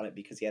and miss on it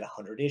because he had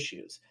 100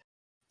 issues.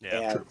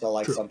 Yeah, and so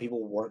like some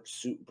people weren't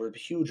super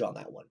huge on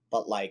that one.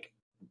 But like,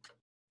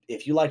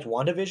 if you liked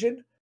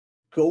WandaVision,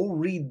 go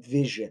read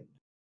Vision.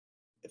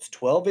 It's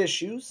 12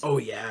 issues. Oh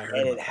yeah, I heard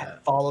and about it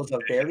that. follows a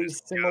very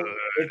similar.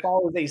 It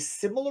follows a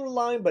similar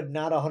line, but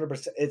not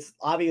 100%. It's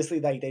obviously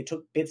like they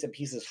took bits and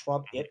pieces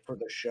from it for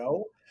the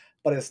show,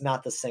 but it's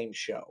not the same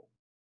show.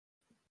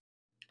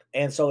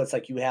 And so it's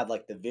like you have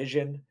like the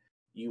Vision,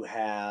 you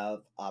have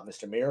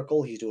Mr.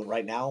 Miracle. He's doing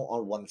right now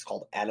on one that's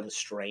called Adam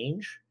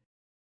Strange,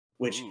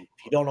 which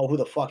if you don't know who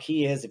the fuck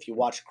he is, if you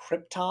watch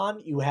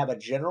Krypton, you have a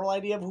general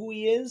idea of who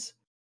he is.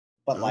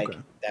 But like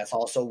that's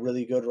also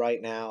really good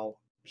right now.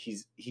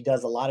 He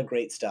does a lot of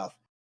great stuff,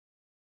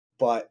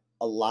 but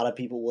a lot of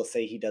people will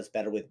say he does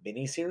better with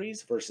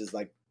miniseries versus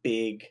like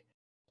big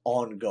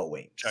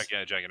ongoing.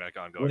 Gigantic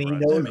ongoing. When he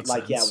knows,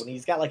 like, when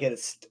he's got like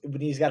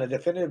when he's got a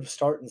definitive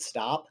start and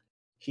stop,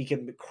 he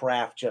can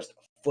craft just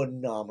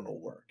phenomenal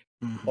work.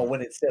 But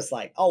when it's just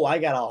like, oh, I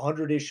got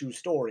 100-issue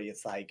story,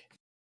 it's like,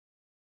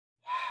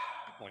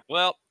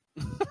 well,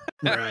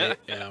 right,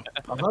 yeah,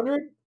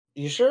 100?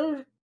 You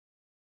sure?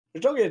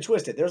 Don't get it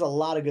twisted. There's a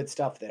lot of good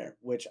stuff there,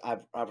 which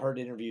I've heard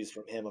interviews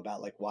from him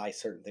about like why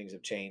certain things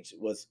have changed.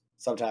 It was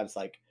sometimes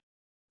like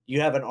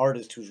you have an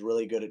artist who's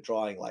really good at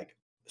drawing like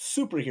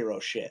superhero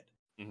shit.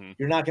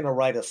 You're not going to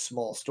write a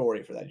small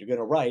story for that. You're going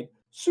to write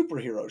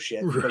superhero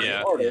shit because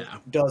the artist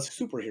does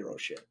superhero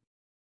shit.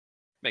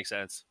 Makes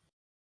sense.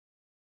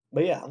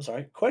 But yeah, I'm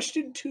sorry.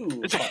 Question 2.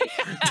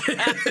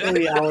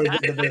 3 hours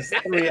into this.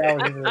 3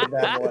 hours into this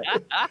bad boy.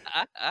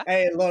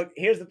 Hey, look,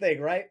 here's the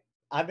thing, right?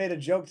 I made a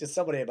joke to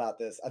somebody about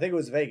this. I think it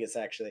was Vegas,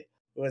 actually.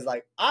 It was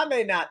like, I'm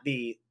not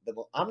going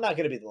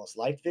to be the most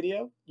liked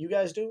video you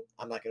guys do.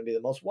 I'm not going to be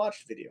the most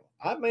watched video.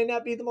 I may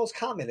not be the most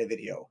commented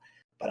video,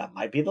 but I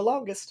might be the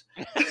longest.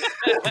 As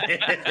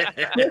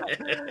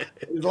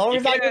long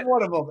as I get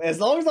one of them. As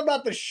long as I'm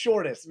not the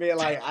shortest. Being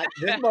like,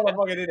 this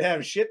motherfucker didn't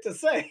have shit to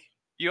say.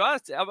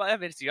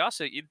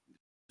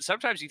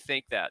 Sometimes you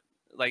think that.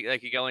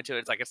 Like you go into it,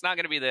 it's like it's not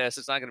going to be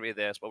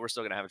this, but we're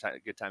still going to have a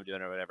good time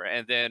doing it or whatever.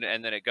 And then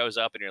it goes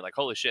up, and you're like,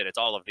 holy shit, it's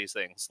all of these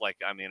things. Like,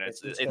 I mean,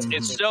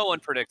 it's so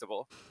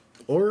unpredictable.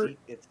 Or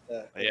when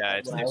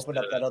I opened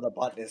up that other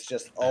button, it's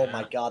just, oh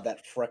my god,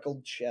 that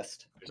freckled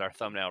chest. There's our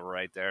thumbnail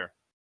right there.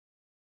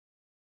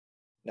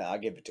 No, I'll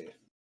give it to you.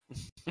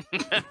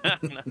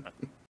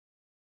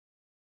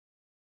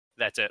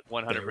 That's it,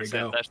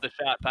 100%. That's the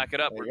shot. Pack it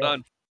up. We're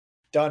done.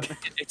 Done.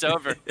 It's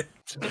over.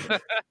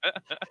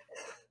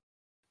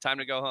 Time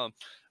to go home.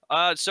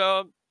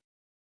 So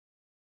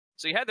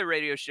you had the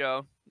radio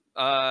show.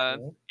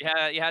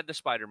 You had the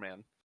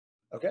Spider-Man.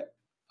 Okay.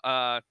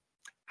 How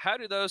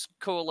did those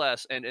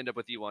coalesce and end up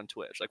with you on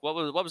Twitch? Like, what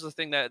was the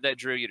thing that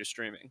drew you to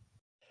streaming?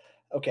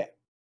 Okay.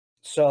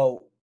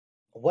 So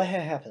what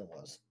had happened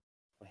was,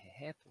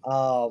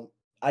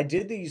 I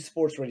did the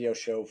sports radio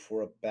show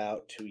for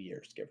about 2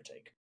 years, give or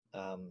take.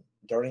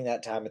 During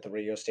that time at the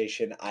radio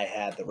station, I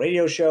had the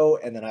radio show,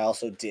 and then I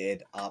also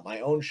did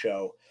my own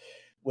show,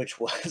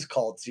 which was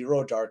called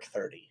Zero Dark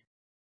 30.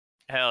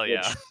 Hell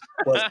yeah.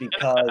 Which was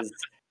because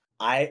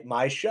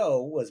my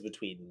show was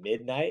between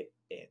midnight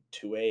and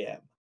 2 a.m.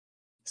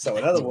 So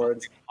in other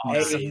words,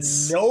 ain't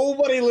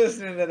nobody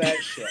listening to that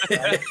shit.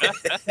 Right?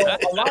 So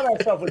a lot of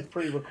that stuff was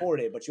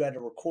pre-recorded, but you had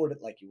to record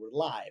it like you were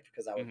live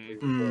because I would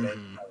pre-record it.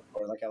 I would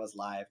record it like I was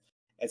live.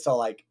 And so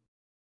like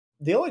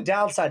the only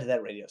downside to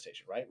that radio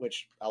station, right?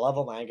 Which I love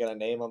them. I ain't gonna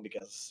name them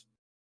because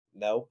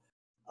no.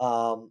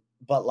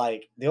 But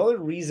like the only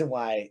reason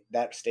why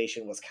that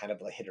station was kind of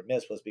like hit or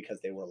miss was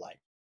because they were like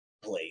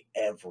play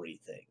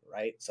everything,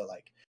 right? So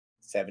like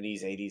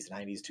 70s, 80s,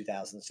 90s,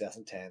 2000s,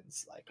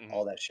 2010s, like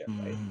all that shit,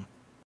 right?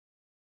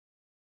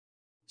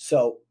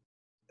 So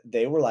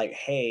they were like,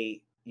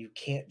 hey, you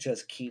can't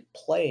just keep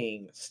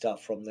playing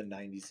stuff from the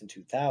 90s and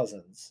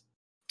 2000s.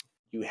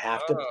 You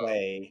have to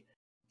play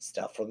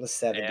stuff from the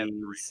 70s,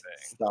 Everything.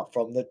 stuff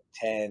from the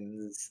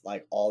 10s,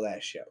 like all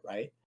that shit,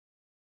 right?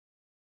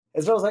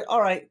 And so I was like,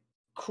 all right,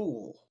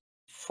 cool,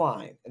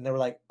 fine. And they were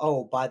like,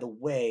 oh, by the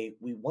way,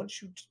 we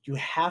want you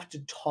have to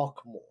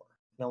talk more.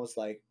 And I was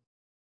like,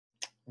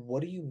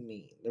 what do you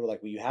mean? They were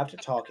like, well, you have to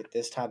talk at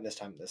this time, this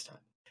time, this time.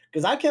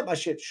 Because I kept my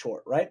shit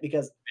short, right?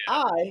 Because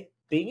I,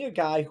 being a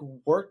guy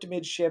who worked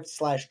mid-shift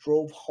 /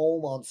 drove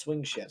home on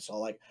swing shift, so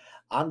like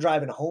I'm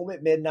driving home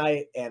at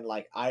midnight and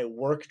like I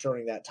work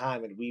during that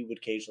time, and we would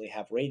occasionally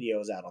have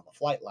radios out on the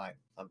flight line.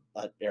 I'm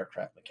an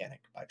aircraft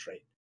mechanic by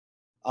trade.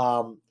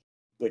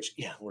 Which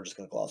we're just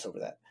gonna gloss over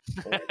that.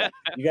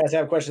 You guys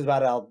have questions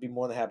about it, I'll be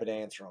more than happy to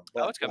answer them.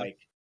 But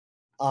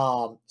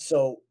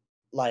so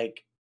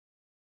like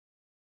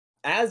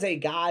as a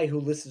guy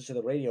who listens to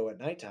the radio at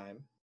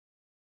nighttime,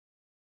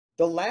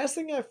 the last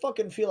thing I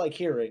fucking feel like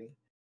hearing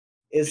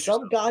is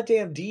some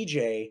goddamn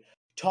DJ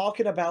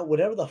talking about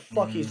whatever the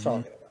fuck he's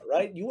talking about,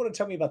 right? You want to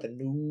tell me about the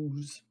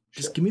news?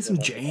 Just give me some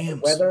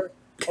jams. Weather?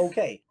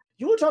 Okay.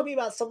 You want to talk to me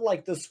about some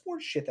like the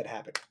sports shit that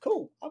happened?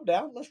 Cool. I'm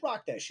down. Let's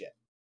rock that shit.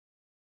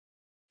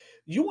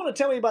 You want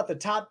to tell me about the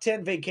top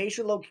 10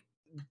 vacation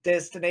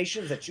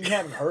destinations that you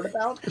haven't heard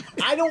about?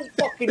 I don't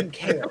fucking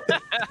care.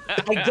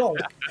 I don't.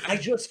 I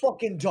just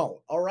fucking don't.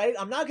 All right?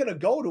 I'm not going to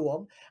go to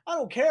them. I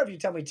don't care if you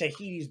tell me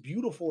Tahiti's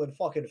beautiful in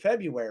fucking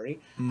February.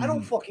 I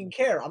don't fucking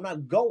care. I'm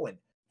not going.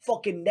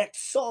 Fucking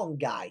next song,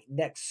 guy.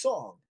 Next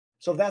song.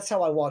 So that's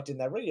how I walked in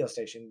that radio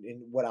station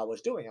in what I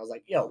was doing. I was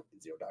like, yo,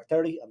 0 Dark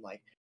 30. I'm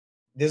like,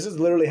 this is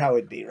literally how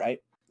it'd be, right?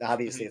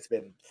 Obviously, it's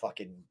been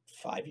fucking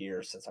 5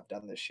 years since I've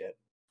done this shit.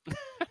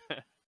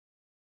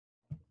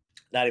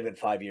 Not even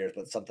 5 years,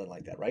 but something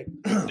like that, right?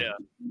 Yeah.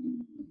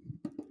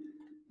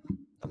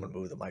 I'm going to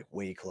move the mic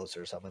way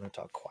closer, so I'm going to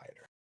talk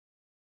quieter.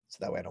 So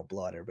that way I don't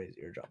blow out everybody's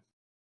eardrum.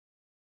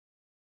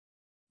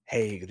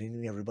 Hey, good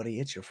evening, everybody.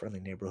 It's your friendly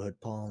neighborhood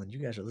Paul, and you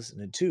guys are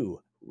listening to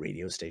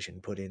Radio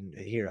Station Put In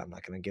Here. I'm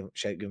not going to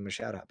give them a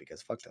shout out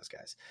because fuck those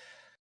guys.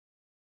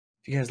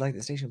 If you guys like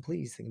the station,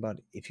 please think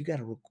about if you got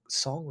a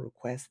song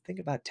request, think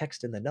about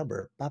texting the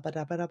number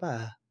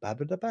ba-ba-da-ba-da-ba,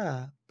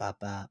 ba-ba-da-ba,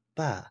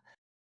 ba-ba-ba.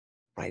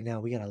 Right now,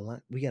 we got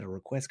a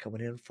request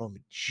coming in from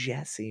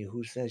Jessie,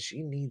 who says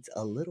she needs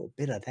a little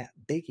bit of that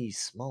Biggie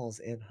Smalls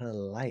in her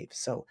life.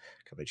 So,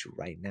 coming at you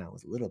right now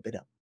with a little bit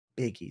of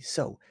Biggie.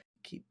 So,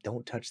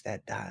 don't touch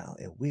that dial,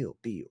 and we'll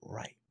be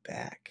right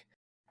back.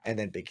 And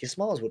then Biggie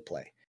Smalls would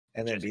play,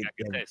 and then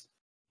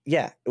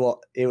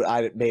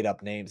I made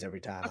up names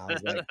every time. I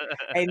was like,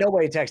 "Hey,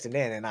 nobody texting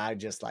in," and I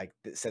just like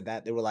said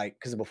that. They were like,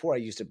 because before I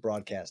used to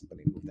broadcast. Let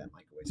me move that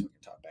mic away so we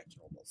can talk back to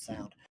normal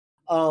sound.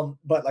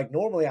 But like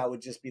normally I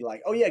would just be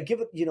like, oh yeah,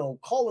 give it,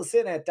 call us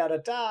in at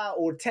da-da-da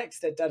or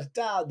text at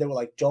da-da-da. They were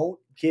like, don't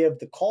give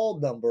the call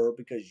number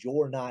because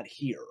you're not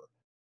here.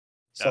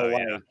 So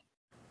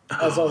so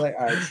I was like,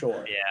 all right,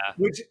 sure. Yeah.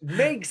 Which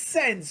makes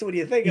sense when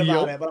you think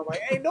about it. But I'm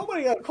like, hey,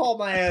 nobody gonna call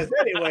my ass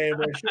anyway,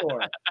 but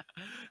sure.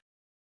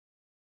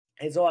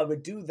 And so I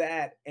would do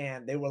that,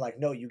 and they were like,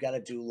 no, you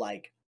gotta do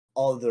like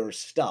other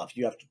stuff.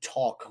 You have to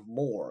talk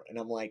more. And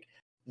I'm like,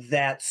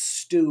 that's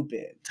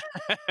stupid.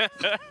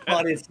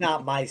 But it's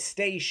not my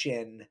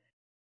station,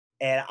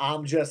 and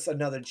I'm just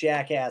another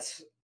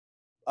jackass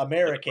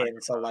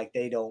American, so like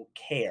they don't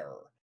care.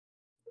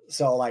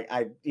 So like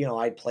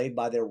I played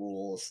by their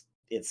rules.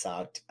 It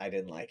sucked. I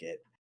didn't like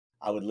it.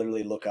 I would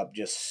literally look up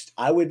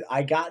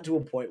I got to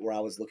a point where I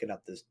was looking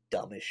up this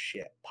dumbest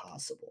shit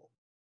possible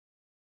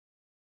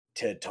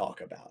to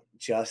talk about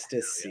just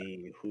to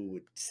see who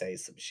would say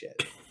some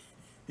shit.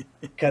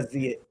 Because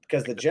the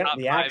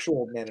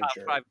actual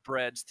manager, top 5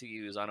 breads to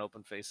use on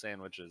open face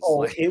sandwiches.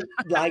 Oh, it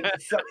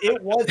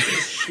was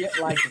shit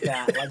like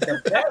that. Like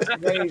the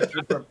best way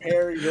to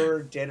prepare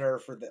your dinner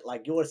for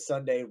your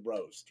Sunday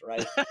roast,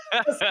 right?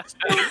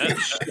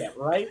 Shit,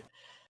 right?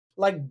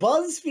 Like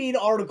BuzzFeed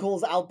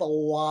articles out the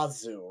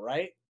wazoo,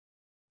 right?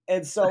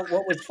 And so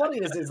what was funny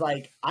is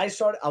like I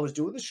was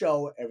doing the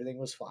show, everything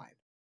was fine.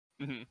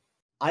 Mm-hmm.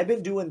 I've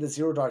been doing the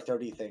 0 Dark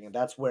 30 thing, and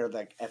that's where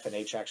like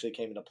FNH actually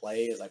came into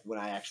play. Is like when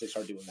I actually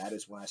started doing that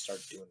is when I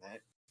started doing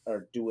that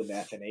or doing the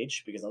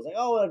FNH because I was like,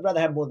 oh, I'd rather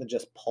have more than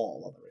just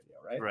Paul on the radio,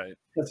 right? Right.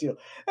 Because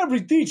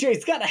every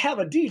DJ's got to have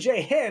a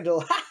DJ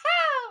handle,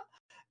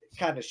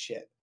 kind of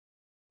shit.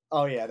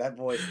 Oh yeah, that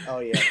voice. Oh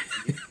yeah.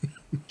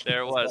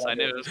 There it was. I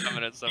knew it was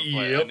coming at some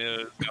point. I knew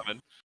it was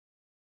coming.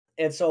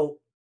 And so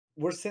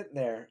we're sitting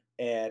there,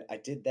 and I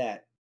did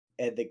that,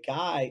 and the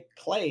guy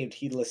claimed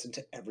he listened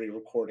to every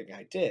recording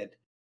I did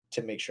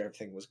to make sure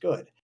everything was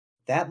good.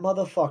 That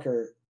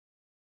motherfucker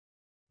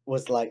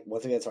was like,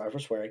 once again, sorry for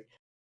swearing,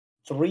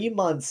 3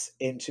 months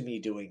into me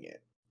doing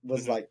it,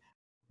 was like,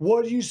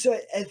 what do you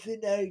say,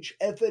 FNH?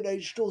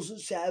 FNH doesn't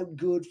sound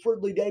good.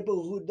 Friendly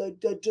neighborhood,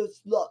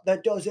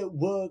 that doesn't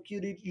work.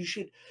 You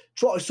should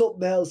try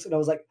something else. And I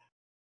was like,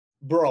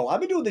 bro, I've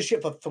been doing this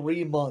shit for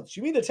 3 months.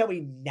 You mean to tell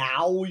me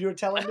now you're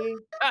telling me?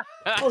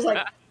 I was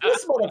like,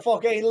 this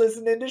motherfucker ain't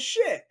listening to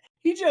shit.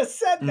 He just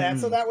said that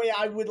so that way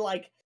I would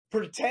like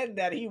pretend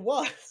that he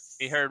was.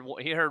 He heard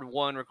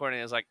one recording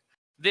and was like,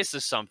 this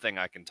is something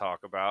I can talk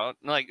about.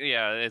 Like,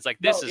 yeah, it's like,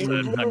 this is it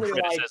was a literally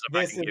like, criticism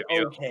I this can is give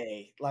you.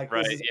 okay. Like,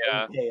 Right, this is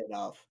yeah. okay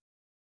enough.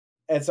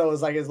 And so it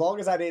was like, as long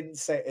as I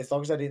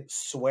didn't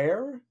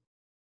swear,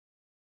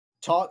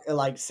 talk,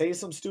 like say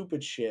some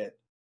stupid shit,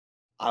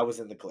 I was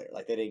in the clear.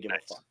 Like they didn't give a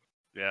fuck.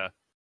 Yeah.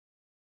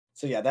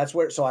 So yeah, that's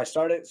where. So I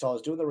started. So I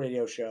was doing the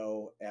radio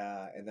show,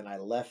 and then I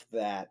left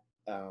that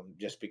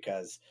just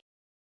because.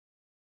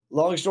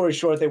 Long story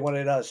short, they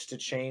wanted us to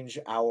change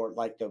our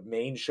like the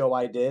main show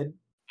I did,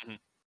 Mhm.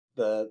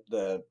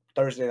 the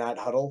Thursday Night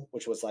Huddle,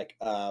 which was like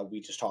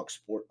we just talk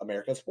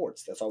American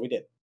sports. That's all we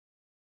did.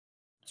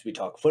 So we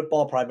talk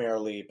football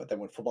primarily, but then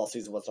when football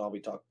season was on, we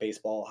talk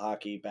baseball,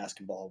 hockey,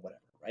 basketball,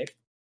 whatever, right?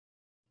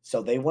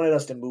 So they wanted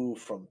us to move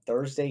from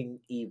Thursday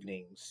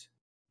evenings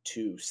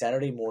to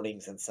Saturday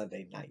mornings and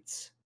Sunday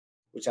nights,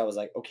 which I was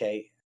like,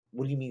 okay,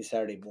 what do you mean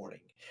Saturday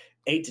morning?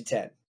 8 to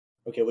 10.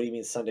 Okay, what do you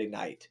mean Sunday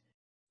night?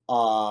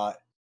 8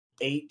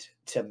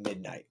 to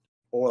midnight,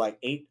 or like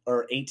 8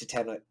 to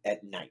 10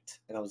 at night.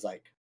 And I was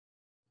like,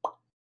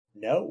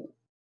 no.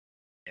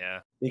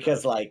 Yeah.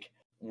 Because like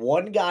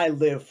one guy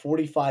lived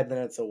 45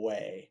 minutes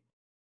away.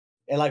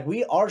 And like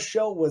our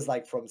show was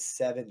like from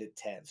 7 to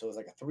 10. So it was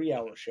like a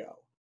 3-hour show.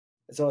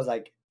 And so I was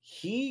like,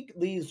 he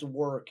leaves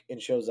work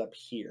and shows up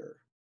here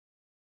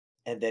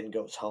and then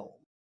goes home.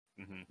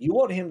 Mm-hmm. You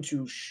want him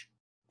to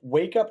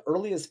wake up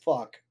early as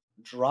fuck,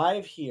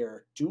 drive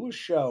here, do a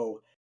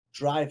show,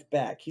 drive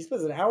back. He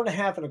spends an hour and a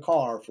half in a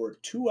car for a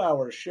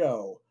 2-hour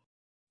show.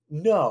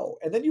 No.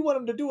 And then you want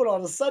him to do it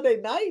on a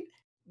Sunday night?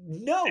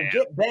 No, Damn.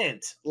 get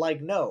bent.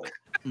 Like, no.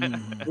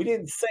 We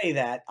didn't say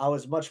that. I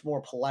was much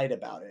more polite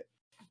about it.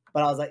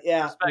 But I was like,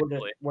 yeah,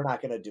 we're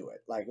not going to do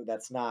it. Like,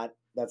 that's not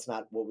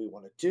what we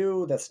want to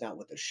do. That's not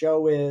what the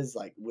show is.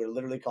 Like, we're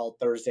literally called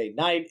Thursday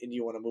Night, and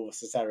you want to move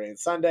us to Saturday and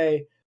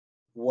Sunday,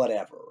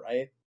 whatever,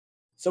 right?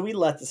 So we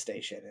left the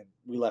station, and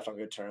we left on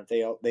good terms.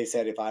 They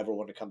said if I ever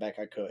wanted to come back,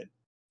 I could.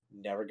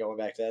 Never going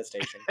back to that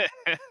station.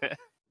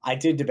 I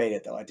did debate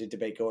it, though. I did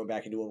debate going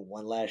back and doing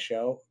one last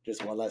show,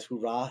 just one last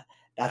hoorah.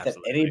 Not that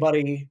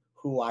anybody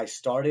who I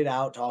started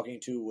out talking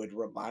to would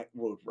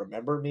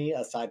remember me,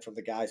 aside from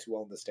the guys who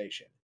own the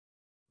station.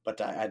 But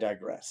I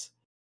digress.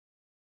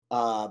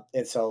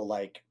 And so,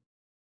 like,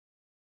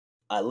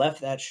 I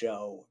left that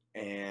show,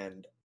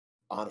 and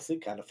honestly,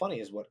 Kind of Funny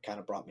is what kind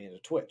of brought me into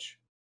Twitch.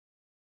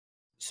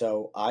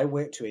 So I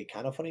went to a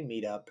Kind of Funny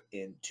meetup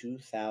in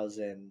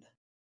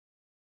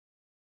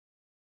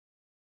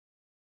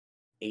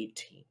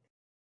 2018.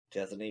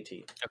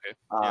 2018. Okay.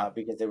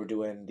 Because they were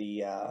doing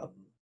the.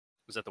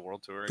 Was that the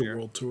World Tour? The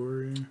World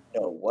Tour? No,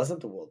 it wasn't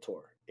the World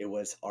Tour. It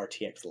was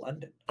RTX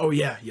London. Oh,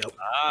 yeah. Yep.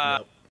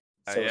 Yep.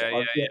 So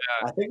I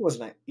think it was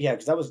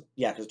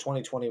because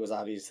 2020 was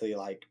obviously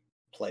like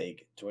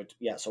plague to it.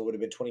 Yeah, so it would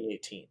have been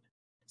 2018.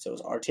 So it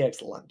was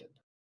RTX London,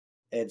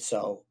 and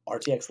so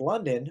RTX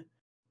London,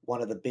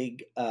 one of the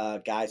big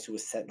guys who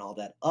was setting all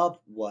that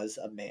up was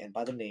a man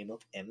by the name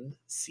of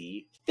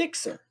MC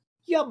Fixer.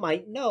 You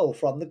might know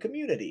from the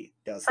community,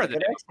 does like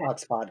an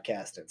Xbox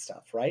podcast and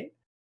stuff, right?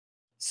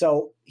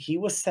 So he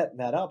was setting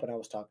that up, and I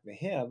was talking to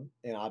him,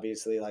 and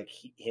obviously, like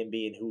him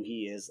being who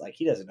he is, like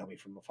he doesn't know me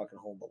from a fucking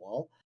hole in the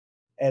wall.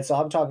 And so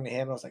I'm talking to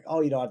him, and I was like,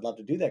 "Oh, I'd love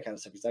to do that kind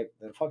of stuff." He's like,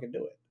 "Then fucking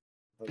do it."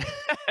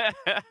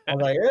 I'm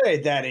like, "It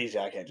ain't that easy.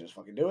 I can't just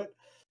fucking do it."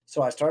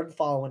 So I started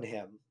following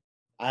him.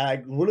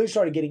 I really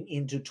started getting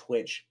into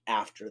Twitch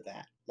after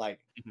that. Like,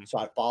 so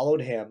I followed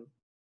him,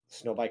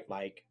 Snowbike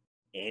Mike,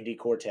 Andy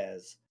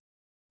Cortez,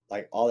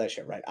 like all that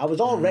shit. Right? I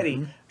was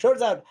already.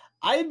 Turns out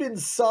I had been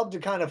subbed to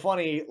Kind of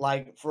Funny,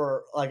 like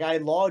I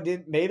logged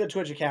in, made a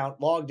Twitch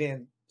account, logged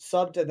in,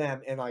 subbed to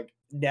them, and like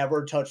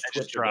never touched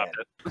Twitch again.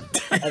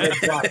 And then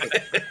dropped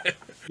it.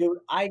 Dude,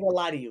 I ain't gonna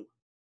lie to you.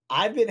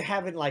 I've been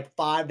having like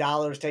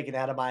 $5 taken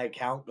out of my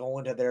account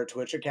going to their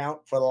Twitch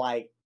account for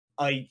like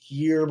a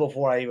year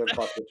before I even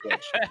fucked with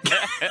Twitch.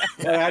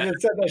 And I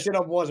just set that shit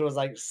up once and was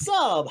like,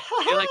 sub.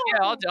 You're like, yeah,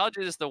 I'll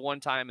do this the one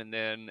time and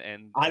I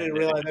didn't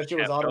realize that shit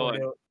was auto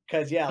renew.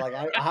 Because like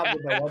I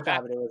happened there one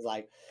time and it was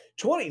like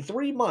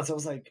 23 months. I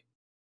was like,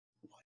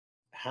 what?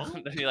 How?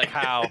 You're like,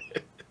 how?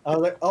 I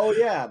was like, oh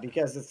yeah,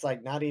 because it's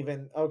like not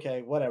even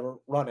okay, whatever,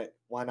 run it.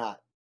 Why not?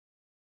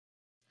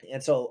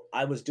 And so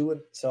I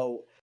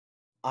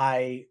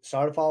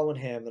started following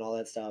him and all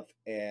that stuff,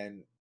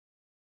 and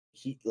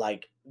he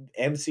like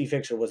MC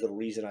Fixer was the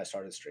reason I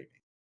started streaming,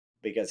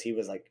 because he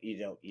was like,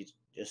 you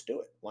just do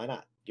it. Why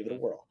not? Give it a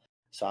whirl.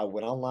 So I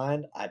went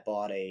online, I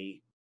bought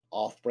a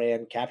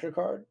off-brand capture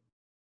card,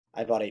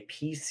 I bought a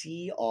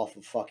PC off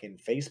of fucking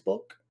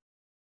Facebook,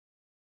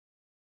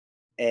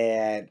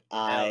 and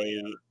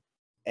I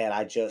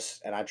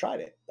tried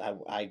it.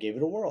 I gave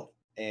it a whirl,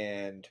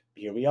 and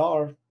here we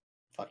are.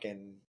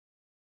 Fucking,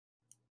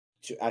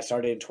 I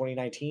started in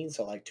 2019,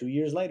 so like 2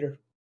 years later,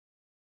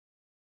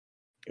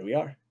 here we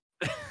are.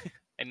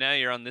 And now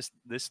you're on this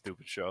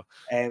stupid show.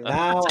 And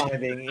now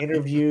I'm being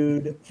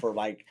interviewed for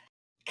my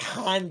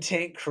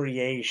content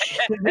creation.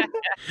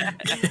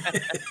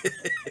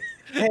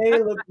 Hey,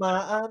 look,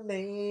 I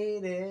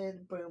made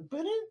it.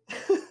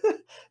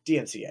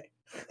 DMCA.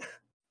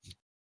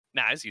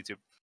 Nah, it's YouTube.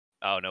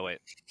 Oh no, wait.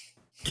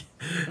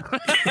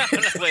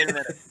 Wait a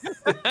minute.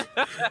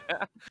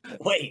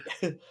 Wait.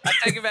 I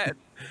take it back.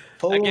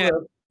 Hold Again.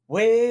 up.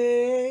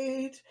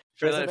 Wait.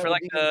 For There's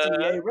like another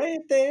DMCA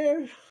right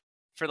there.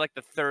 For like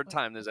the third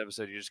time this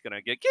episode, you're just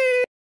gonna get.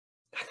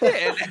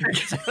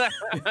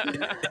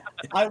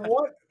 I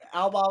want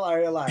Albal, I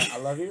realize I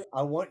love you.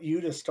 I want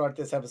you to start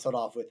this episode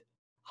off with,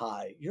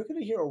 "Hi." You're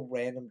gonna hear a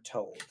random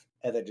tone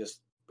and then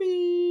just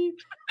beep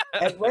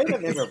at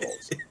random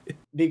intervals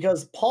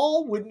because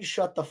Paul wouldn't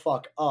shut the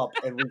fuck up,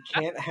 and we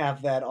can't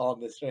have that on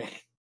this thing.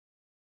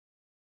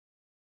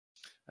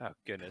 Oh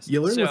goodness!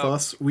 You learn with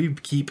us, we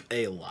keep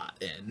a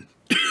lot in.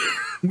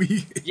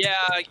 Yeah.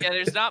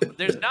 There's not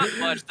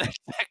much that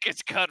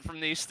gets cut from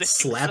these things.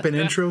 Slap an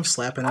intro,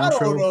 slap an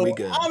outro, we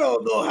good. I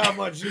don't know how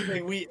much you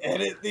think we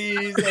edit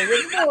these. Like,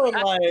 it's more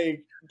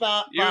like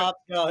bop,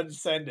 gun,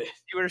 send it.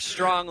 You were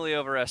strongly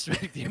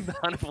overestimating the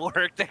amount of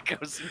work that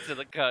goes into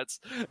the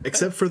cuts.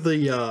 Except for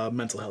the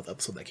mental health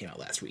episode that came out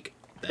last week.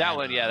 That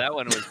one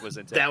was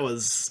intense. That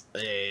was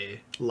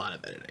a lot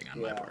of editing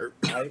on my part.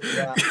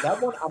 That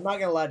one, I'm not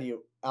gonna lie to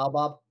you,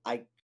 Albob.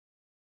 I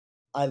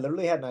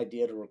literally had an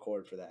idea to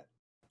record for that.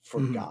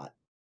 Forgot.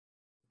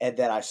 And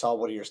then I saw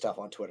one of your stuff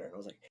on Twitter and I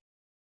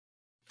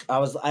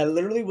was like, I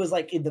literally was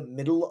like in the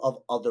middle of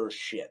other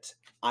shit.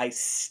 I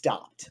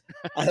stopped.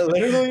 I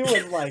literally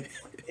was like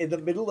in the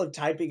middle of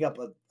typing up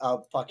a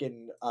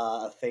fucking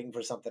thing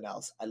for something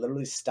else. I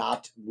literally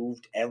stopped,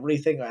 moved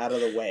everything out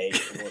of the way,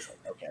 and was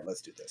like, okay,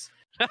 let's do this.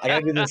 I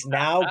gotta do this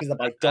now because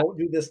if I don't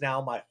do this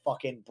now, my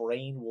fucking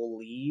brain will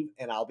leave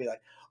and I'll be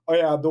like, oh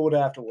yeah, I'll do it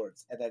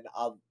afterwards. And then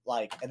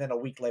and then a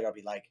week later I'll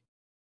be like,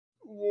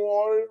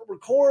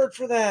 record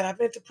for that. I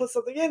meant to put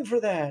something in for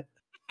that.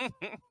 And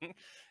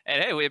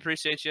hey, we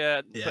appreciate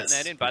you putting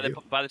that in. By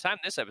the time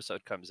this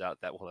episode comes out,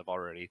 that will have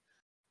already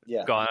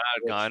gone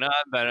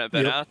out,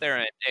 been out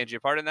there, and your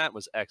part in that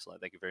was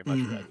excellent. Thank you very much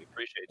for that. We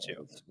appreciate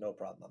you. No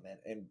problem, my man.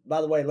 And by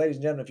the way, ladies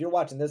and gentlemen, if you're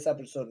watching this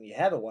episode and you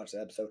haven't watched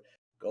the episode,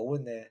 go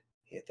in there,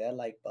 hit that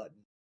like button,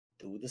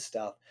 do the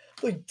stuff.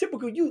 Like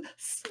typical, you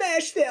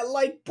smash that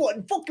like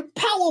button, fucking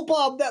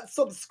powerbomb that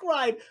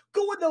subscribe,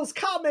 go in those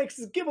comments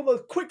and give them a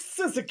quick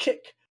scissor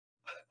kick.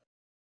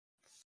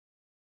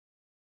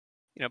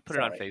 You know, put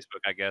it on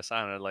Facebook, I guess.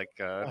 I don't know, like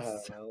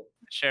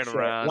share it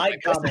around.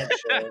 Like, comment,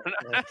 share.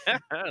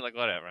 Like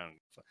whatever.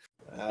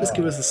 Just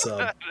give us a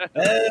sub.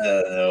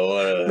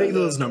 Make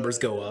those numbers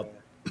go up.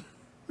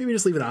 Maybe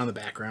just leave it on in the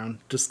background.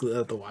 Just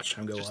let the watch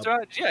time go up.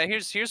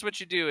 Here's what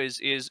you do is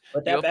you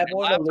that open your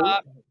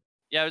laptop.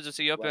 Yeah,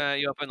 so you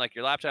open like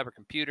your laptop or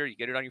computer, you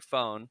get it on your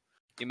phone.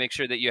 You make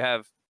sure that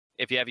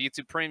if you have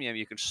YouTube Premium,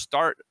 you can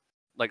start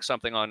like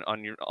something on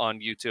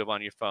YouTube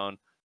on your phone.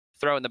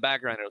 Throw it in the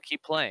background, it'll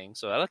keep playing,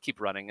 so that'll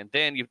keep running. And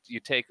then you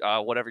take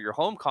whatever your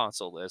home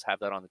console is, have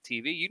that on the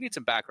TV. You need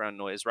some background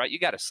noise, right? You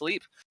got to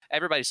sleep.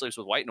 Everybody sleeps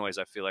with white noise,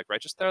 I feel like,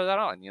 right? Just throw that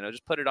on,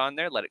 just put it on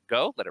there, let it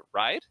go, let it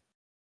ride.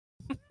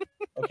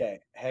 Okay,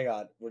 hang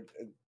on.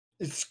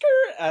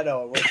 I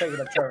know, we're taking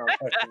a turn on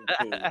question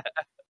 2.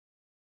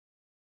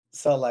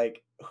 So,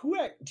 like,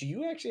 do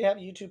you actually have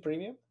YouTube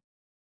Premium?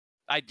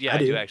 I do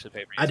actually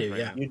pay for YouTube Premium.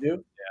 Yeah. You do?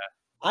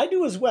 Yeah. I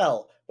do as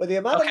well. But the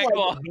amount of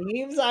cool.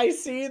 memes I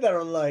see that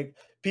are like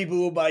people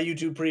who buy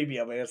YouTube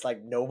Premium and it's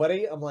like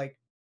nobody, I'm like,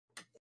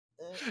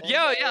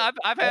 yeah.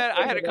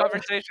 I had a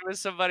conversation with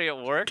somebody at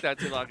work not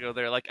too long ago.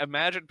 They're like,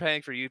 imagine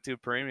paying for YouTube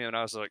Premium, and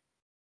I was like,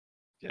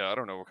 yeah, I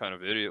don't know what kind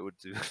of idiot would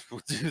do that.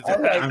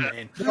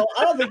 Like, no,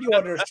 I don't think you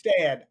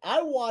understand.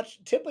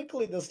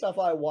 Typically the stuff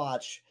I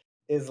watch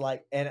is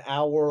like an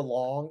hour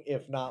long,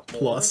 if not more.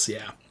 Plus,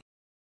 yeah.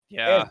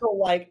 Yeah. And so,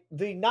 like,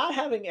 the not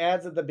having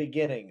ads at the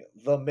beginning,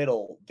 the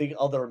middle, the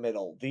other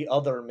middle, the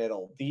other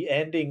middle, the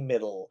ending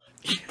middle,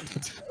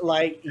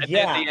 like, and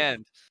then the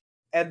end.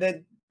 And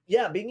then,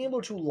 being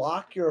able to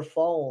lock your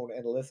phone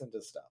and listen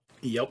to stuff.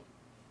 Yep.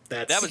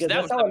 That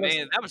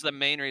was the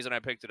main reason I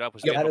picked it up,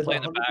 was to be able to play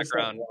in the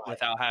background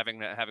without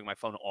having my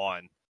phone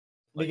on.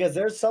 Because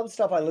there's some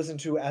stuff I listen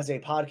to as a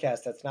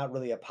podcast that's not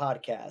really a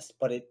podcast,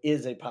 but it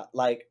is a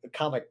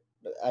comic.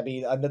 I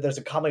mean, there's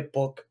a comic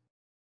book.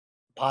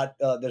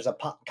 There's a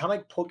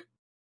comic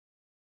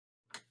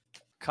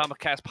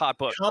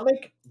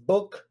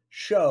book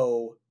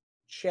show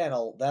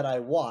channel that I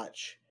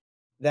watch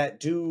that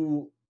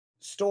do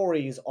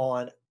stories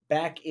on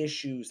back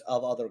issues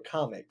of other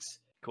comics.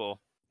 Cool.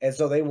 And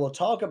so they will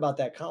talk about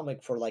that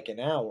comic for like an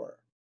hour.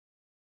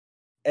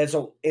 And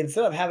so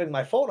instead of having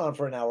my phone on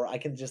for an hour, I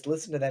can just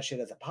listen to that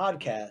shit as a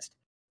podcast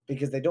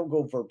because they don't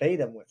go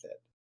verbatim with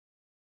it.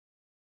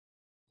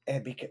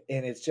 And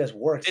it just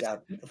works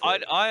out.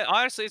 I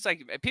honestly, it's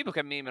like people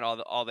can meme it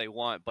all they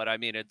want, but I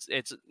mean, it's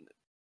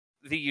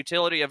the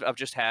utility of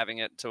just having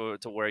it to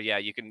where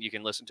you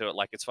can listen to it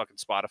like it's fucking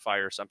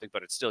Spotify or something,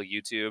 but it's still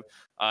YouTube.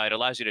 It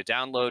allows you to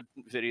download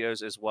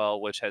videos as well,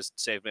 which has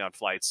saved me on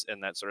flights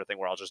and that sort of thing,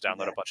 where I'll just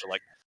download a bunch of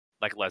like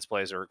Let's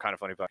Plays or Kind of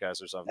Funny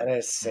podcasts or something. That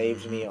has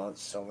saved me on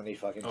so many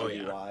fucking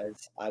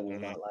DUIs. I will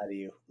not lie to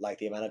you. Like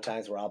the amount of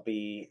times where I'll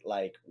be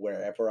like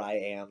wherever I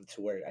am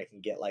to where I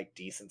can get like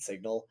decent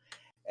signal,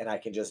 and I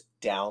can just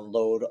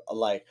download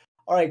like,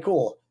 all right,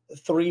 cool.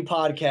 3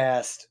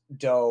 podcasts,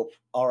 dope.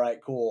 All right,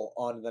 cool.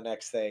 On to the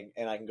next thing,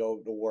 and I can go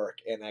to work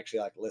and actually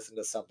like listen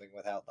to something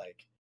without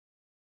like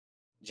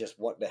just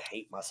wanting to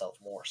hate myself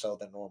more so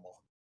than normal.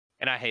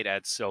 And I hate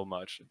ads so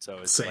much, so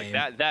it's like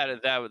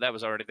that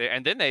was already there,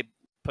 and then they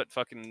put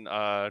fucking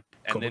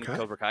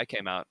Cobra Kai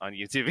came out on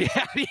YouTube.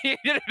 Yeah, you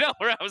didn't know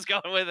where I was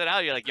going with it.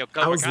 You're like, yo,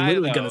 Cobra Kai. I was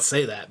literally gonna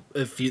say that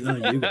if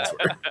none of you guys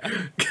were,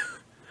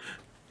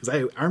 because I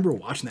remember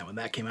watching that when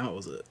that came out.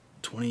 Was it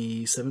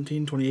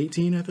 2017,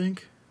 2018? I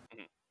think.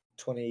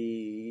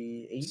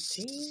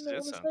 2018.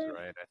 That sounds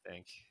right. I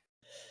think.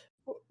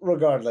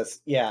 Regardless,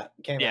 yeah,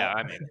 came out.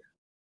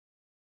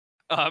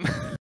 I mean,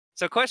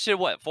 so question: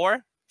 what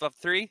 4,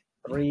 3?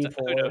 3, 4.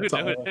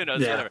 Who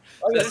knows? Yeah.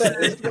 Like I said,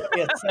 this is going to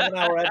be a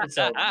 7-hour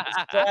episode.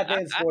 Strap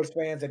in, sports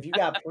fans. If you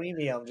got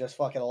premium, just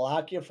fucking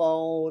lock your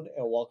phone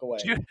and walk away.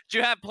 Do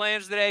you have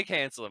plans today?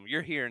 Cancel them.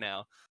 You're here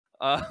now.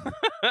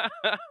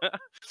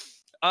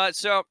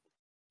 So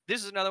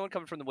this is another one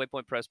coming from the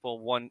Waypoint Press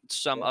Poll.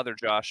 Other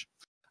Josh,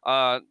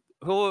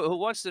 who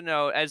wants to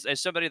know, as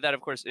somebody that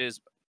of course is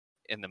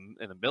in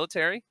the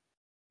military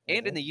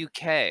and in the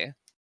UK.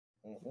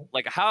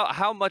 Like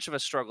how much of a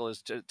struggle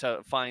is to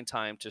find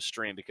time to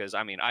stream? Because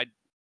I mean, I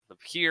live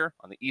here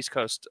on the East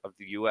Coast of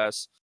the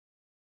U.S.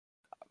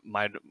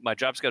 My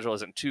job schedule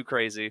isn't too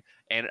crazy,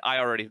 and I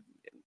already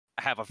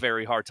have a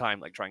very hard time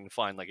like trying to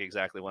find like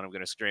exactly when I'm going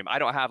to stream. I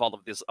don't have all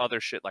of this other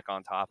shit like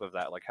on top of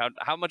that. Like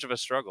how much of a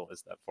struggle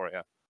is that for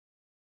you?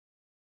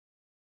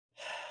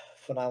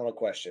 Phenomenal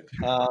question.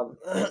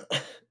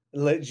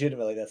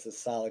 Legitimately, that's a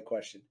solid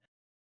question.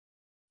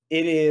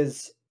 It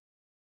is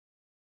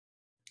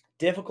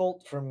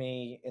difficult for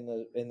me in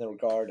the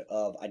regard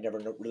of I never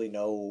really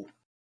know.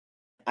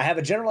 I have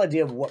a general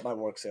idea of what my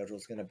work schedule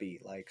is going to be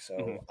like,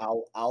 so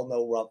I'll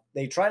know rough.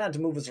 They try not to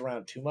move us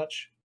around too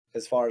much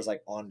as far as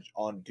like on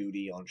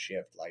duty, on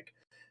shift. Like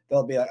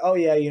they'll be like, oh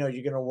yeah, you're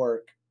going to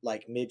work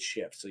like mid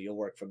shift, so you'll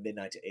work from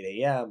midnight to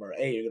 8 a.m. or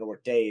you're going to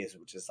work days,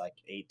 which is like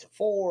 8 to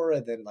 4,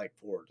 and then like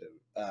 4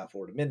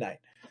 to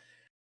midnight.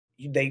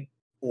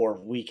 Or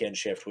weekend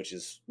shift, which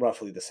is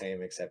roughly the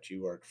same except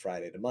you work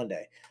Friday to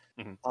Monday.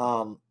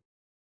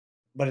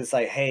 But it's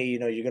like, hey, you're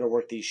going to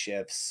work these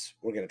shifts.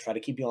 We're going to try to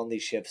keep you on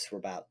these shifts for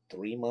about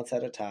 3 months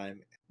at a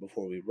time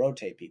before we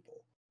rotate people.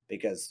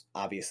 Because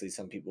obviously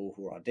some people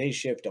who are on day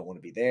shift don't want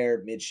to be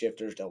there.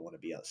 Mid-shifters don't want to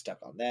be stuck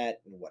on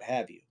that and what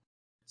have you.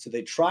 So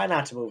they try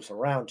not to move us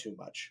around too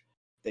much.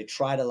 They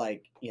try to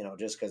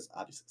just because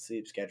obviously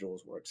sleep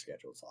schedules, work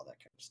schedules, all that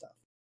kind of stuff.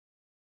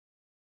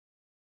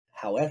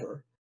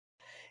 However,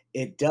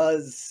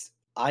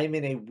 I'm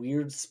in a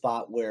weird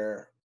spot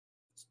where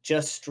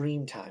just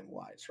stream time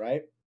wise,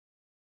 right?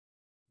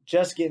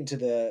 Just getting to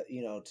the,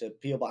 to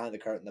peel behind the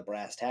curtain, the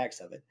brass tacks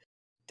of it.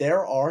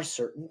 There are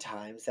certain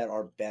times that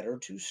are better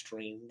to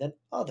stream than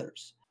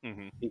others.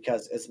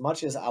 Because as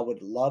much as I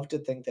would love to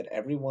think that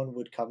everyone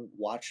would come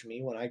watch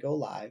me when I go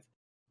live,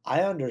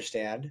 I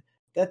understand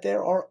that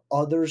there are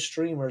other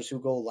streamers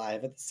who go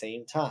live at the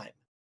same time.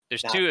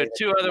 There's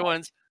two other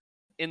ones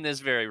in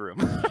this very room.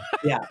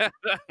 Yeah.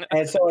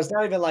 And so it's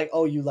not even like,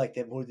 oh, you like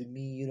them more than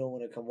me, you don't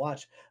want to come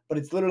watch. But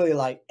it's literally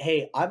like,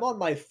 hey, I'm on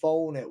my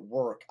phone at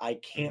work. I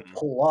can't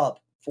pull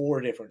up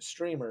 4 different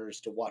streamers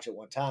to watch at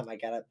one time. I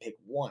got to pick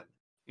one.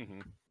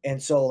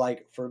 And so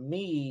like for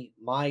me,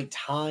 my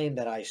time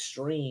that I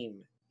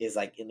stream is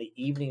like in the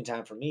evening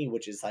time for me,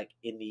 which is like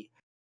in the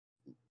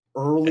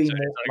late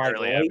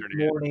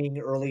morning,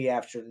 early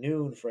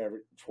afternoon for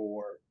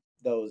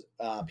those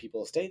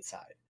people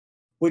stateside,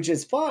 which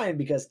is fine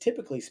because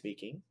typically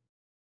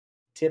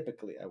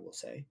I will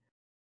say,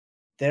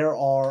 there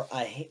are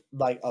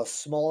a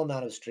small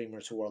amount of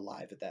streamers who are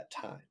live at that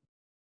time.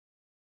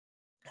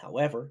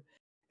 However,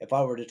 if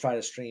I were to try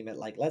to stream at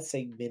let's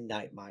say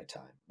midnight my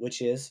time,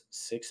 which is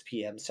 6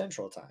 p.m.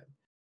 Central Time,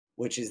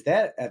 which is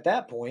that at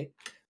that point,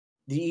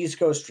 the East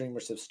Coast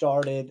streamers have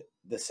started,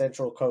 the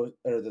Central Coast,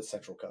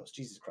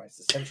 Jesus Christ,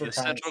 the Central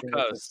Time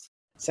Coast.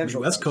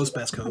 Central West Coast,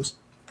 Best Coast.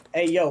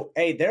 Hey,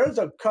 there's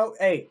a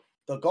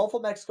the Gulf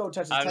of Mexico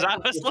touches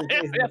Texas. Fuck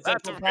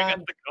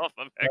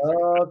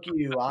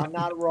you. I'm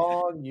not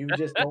wrong. You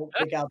just don't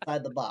think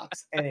outside the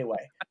box.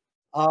 Anyway,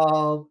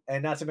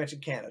 and not to mention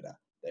Canada.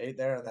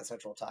 They're in that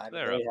Central Time. They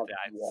have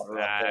water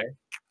up there.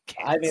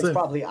 I mean, it's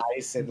probably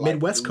ice and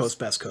Midwest Coast,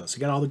 Best Coast. You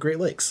got all the Great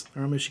Lakes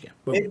around Michigan.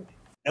 Boom.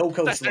 No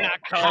coast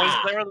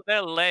love.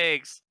 They're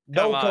lakes.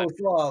 No coast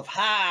love.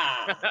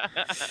 Ha!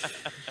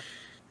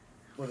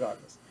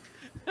 Regardless.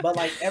 But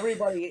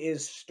everybody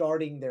is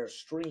starting their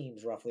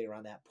streams roughly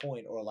around that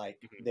point, or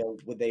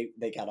they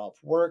got off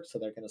work, so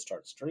they're going to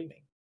start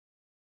streaming.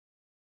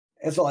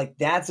 And so, like,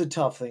 that's a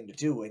tough thing to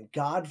do. And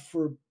God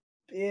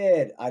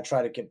forbid I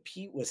try to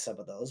compete with some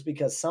of those,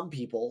 because some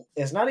people,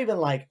 it's not even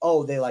like,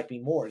 oh, they like me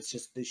more. It's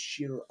just the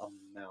sheer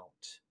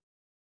amount.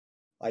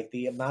 Like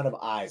the amount of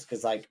eyes.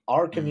 Because, like,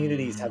 our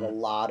communities have a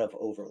lot of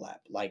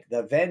overlap. Like,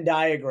 the Venn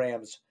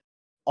diagrams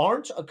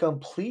aren't a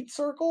complete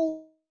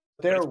circle.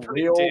 They're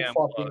real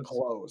fucking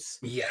close.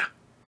 Yeah.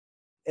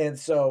 And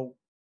so,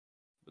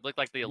 it looked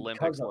like the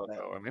Olympics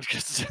logo. I mean,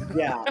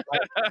 yeah,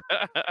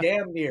 like,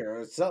 damn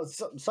near. So,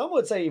 some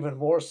would say even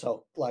more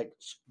so. Like,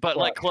 but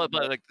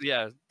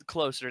yeah,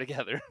 closer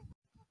together.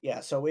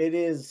 Yeah, so it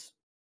is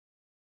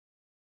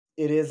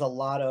a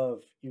lot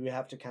of, you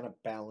have to kind of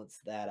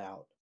balance that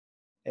out.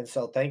 And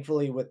so,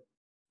 thankfully, with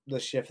the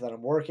shift that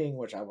I'm working,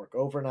 which I work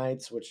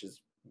overnights, which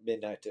is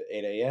midnight to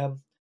 8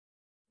 a.m.,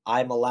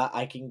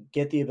 I can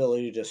get the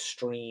ability to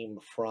stream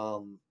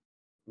from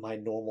my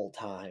normal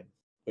time,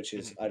 which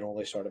is I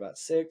normally start about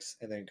 6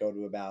 and then go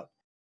to about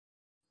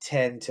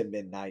 10 to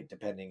midnight,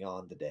 depending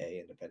on the day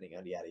and depending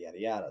on yada yada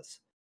yadas.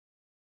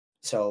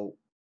 So,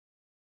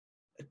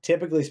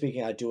 typically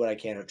speaking, I do what I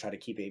can to try to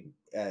keep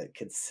a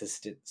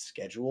consistent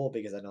schedule,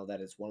 because I know that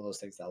it's one of those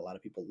things that a lot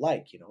of people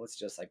like. You know, it's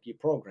just like your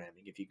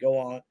programming.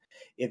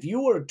 If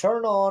you were to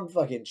turn on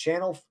fucking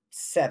channel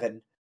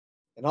 7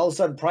 and all of a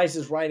sudden Price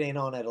is Right ain't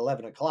on at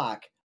 11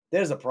 o'clock,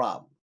 there's a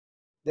problem.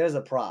 There's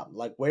a problem.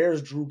 Like,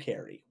 where's Drew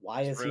Carey?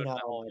 Why is he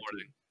not on my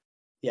team?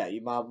 Yeah,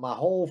 my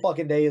whole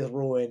fucking day is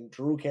ruined.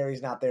 Drew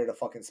Carey's not there to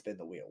fucking spin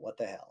the wheel. What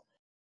the hell?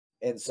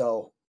 And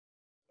so,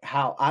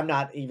 I'm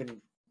not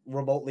even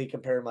remotely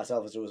comparing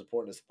myself as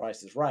important as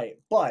Price is Right,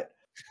 but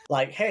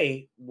like,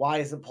 hey, why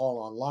isn't Paul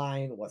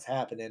online? What's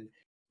happening?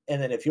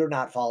 And then if you're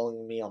not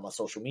following me on my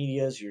social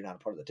medias, you're not a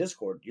part of the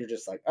Discord, you're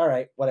just like, all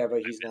right, whatever,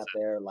 he's not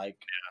there, like,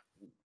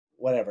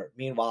 whatever.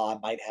 Meanwhile, I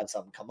might have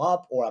something come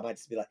up, or I might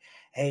just be like,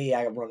 hey,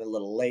 I'm running a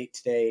little late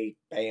today.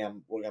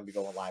 Bam, we're going to be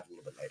going live a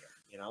little bit later,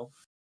 you know?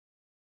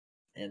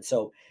 And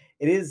so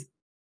it is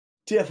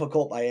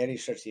difficult by any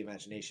stretch of the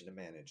imagination to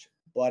manage.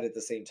 But at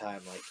the same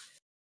time, like,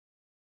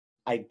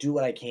 I do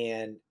what I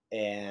can,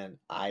 and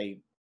I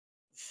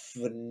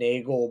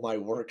finagle my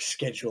work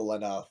schedule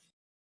enough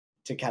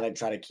to kind of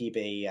try to keep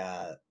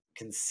a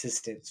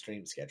consistent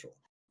stream schedule.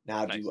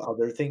 Now, do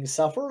other things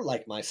suffer,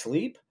 like my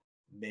sleep?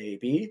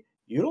 Maybe.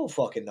 You don't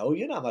fucking know.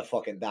 You're not my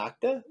fucking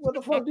doctor. What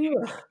the fuck do you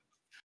know?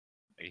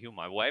 Are you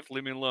my wife?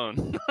 Leave me alone.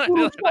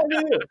 Who the fuck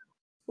are you?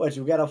 What,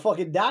 you got a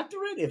fucking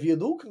doctorate? If you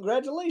do,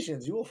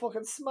 congratulations. You a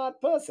fucking smart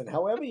person.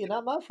 However, you're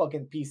not my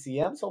fucking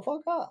PCM, so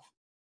fuck off.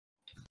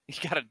 You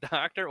got a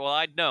doctor? Well,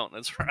 I don't.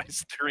 That's where I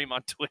stream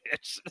on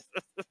Twitch.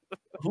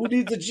 Who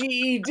needs a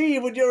GED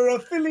when you're an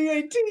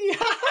affiliate?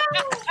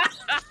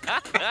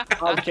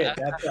 Okay,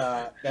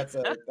 that's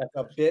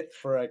a bit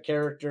for a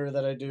character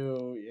that I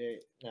do.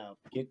 No,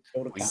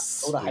 go to high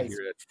school.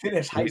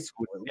 Finish high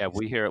school. Yeah,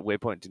 we here at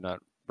Waypoint do not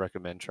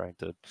recommend trying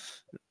to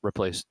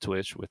replace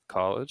Twitch with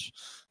college.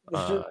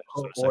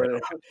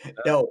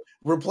 No,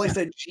 replace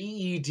a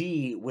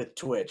GED with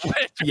Twitch.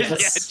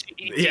 Yes.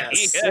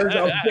 Yes. There's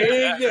a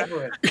big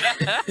difference.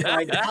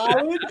 Like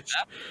college,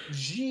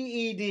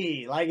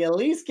 GED. Like, at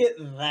least get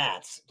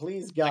that.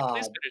 Please, God.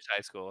 Like, please finish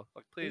high school.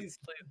 Like, please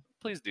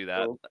do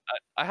that.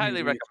 I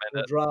highly recommend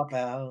it. Drop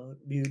out.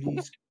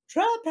 Beauties.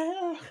 Drop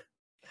out.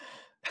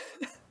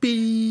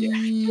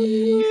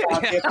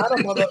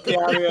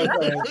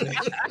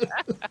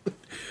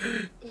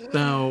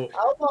 Now,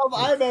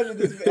 I imagine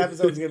this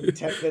episode is going to be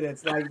 10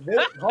 minutes. Like,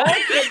 this Paul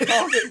kept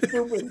talking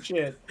stupid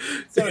shit.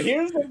 So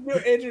here's him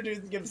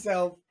introducing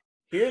himself.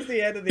 Here's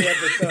the end of the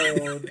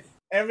episode.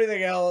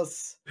 Everything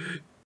else,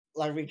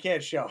 like, we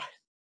can't show it.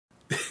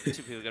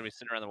 Two people are gonna be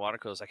sitting around the water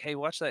cooler, like, "Hey,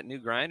 watch that new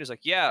grind." It's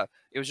like, yeah,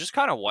 it was just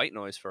kind of white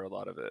noise for a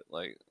lot of it.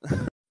 Like,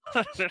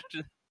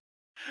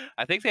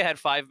 I think they had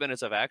 5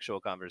 minutes of actual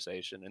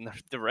conversation, and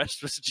the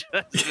rest was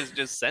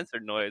just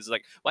censored noise.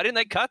 Like, why didn't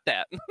they cut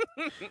that?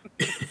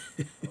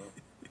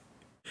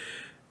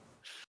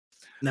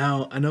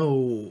 Now, I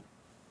know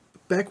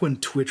back when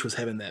Twitch was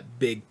having that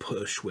big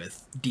push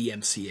with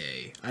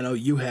DMCA, I know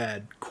you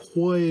had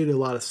quite a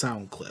lot of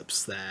sound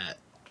clips that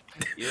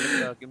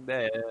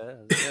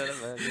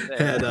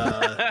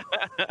had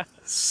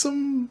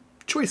some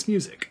choice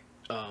music.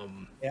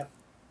 Yeah.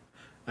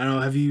 I don't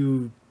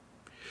know,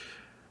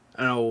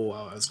 I know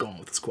I was going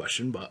with this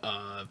question, but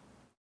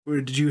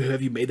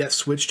have you made that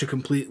switch to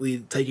completely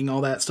taking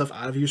all that stuff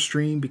out of your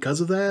stream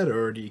because of that,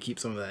 or do you keep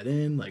some of that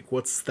in? Like,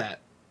 what's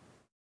that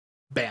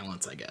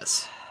balance, I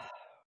guess?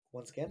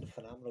 Once again,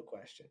 phenomenal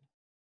question.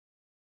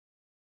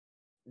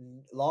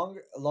 Long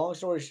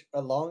story,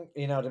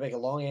 to make a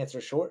long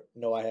answer short,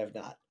 no, I have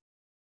not.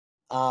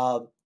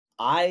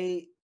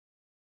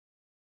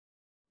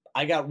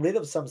 I got rid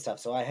of some stuff,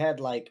 so I had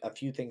like a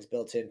few things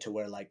built into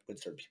where, like, when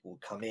certain people would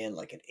come in,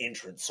 like an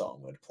entrance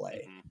song would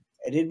play. Mm-hmm.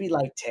 And it'd be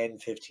like 10,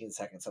 15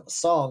 seconds of a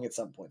song at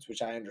some points,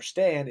 which I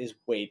understand is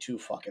way too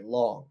fucking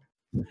long.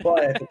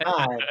 But at the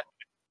time,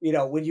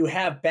 when you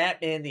have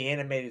Batman the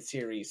Animated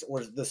Series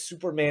or the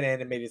Superman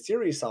animated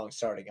series song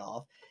starting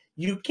off,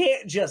 you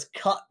can't just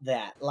cut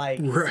that. Like,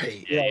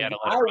 Right. Yeah, you gotta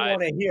let I it ride.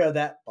 want to hear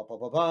that.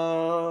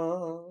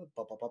 Ba-ba-ba-ba,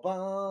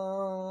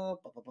 ba-ba-ba-ba,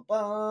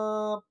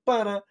 ba-ba-ba-ba,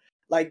 ba-da.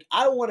 Like,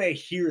 I want to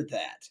hear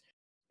that.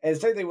 And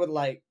same thing with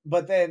like,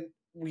 but then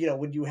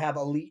when you have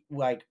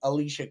like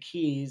Alicia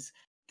Keys,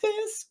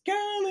 this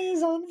girl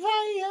is on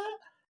fire.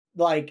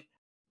 Like,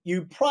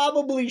 you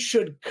probably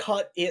should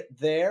cut it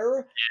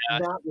there, Yeah.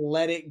 not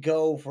let it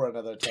go for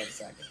another 10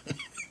 seconds.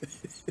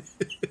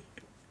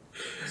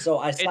 So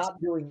I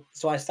stopped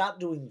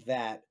doing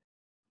that.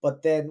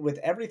 But then with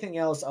everything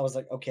else, I was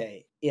like,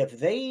 okay, if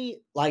they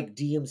like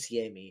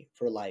DMCA me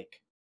for like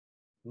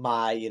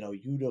my, you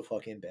the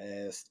fucking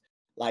best,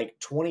 like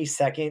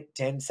 20-second,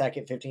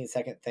 10-second,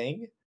 15-second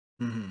thing,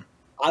 Mhm.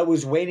 I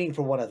was waiting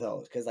for one of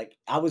those because like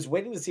I was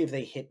waiting to see if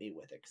they hit me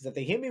with it. Because if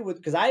they hit me with,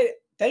 because I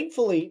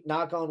thankfully,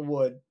 knock on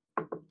wood,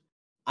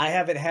 I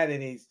haven't had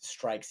any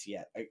strikes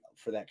yet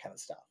for that kind of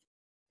stuff.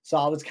 So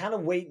I was kind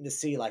of waiting to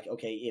see like,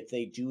 okay, if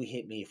they do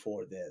hit me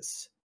for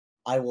this,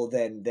 I will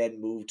then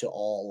move to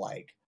all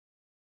like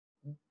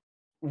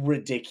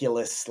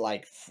ridiculous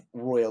like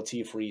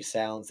royalty free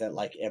sounds that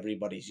like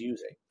everybody's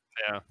using.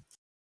 Yeah.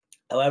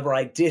 However,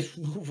 I did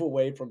move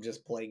away from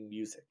just playing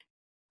music.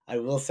 I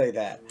will say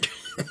that.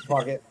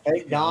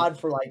 Thank God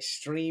for like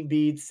stream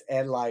beats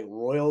and like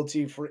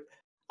royalty free.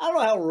 I don't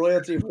know how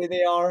royalty free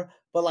they are,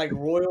 but like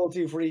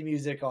royalty free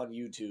music on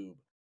YouTube.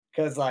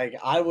 Cause like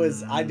I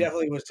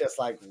definitely was just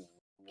like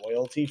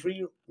royalty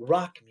free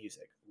rock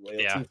music,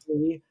 royalty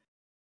free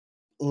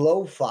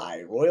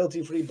lo-fi,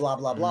 royalty free blah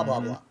blah blah blah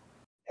blah.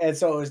 And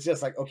so it's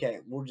just like, okay,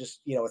 we're just,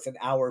 it's an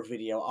hour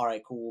video. All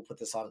right, cool. We'll put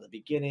this on at the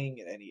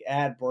beginning and any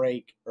bathroom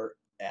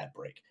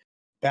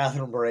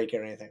break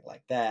or anything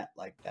like that.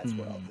 Like that's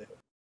what I'll do.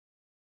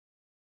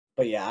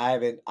 But yeah,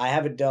 I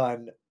haven't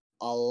done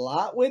a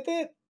lot with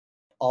it,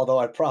 although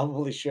I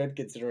probably should,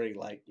 considering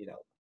like,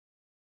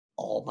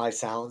 all my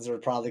sounds are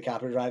probably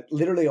copyrighted.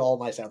 Literally all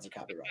my sounds are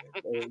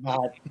copyrighted. There's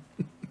not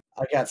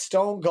I got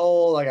Stone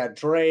Cold, I got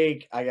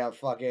Drake, I got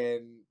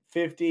fucking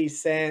 50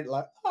 Cent,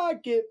 like I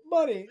get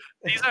money.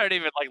 These aren't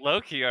even like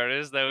low key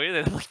artists though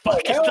either. They're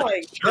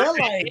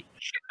like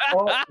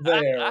up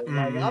there.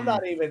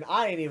 Like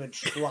I ain't even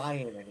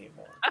trying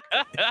anymore.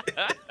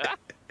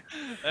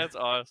 That's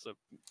awesome.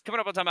 Coming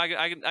up on time,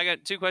 I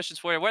got two questions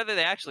for you. Whether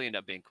they actually end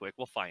up being quick,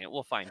 we'll find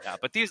out.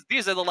 But these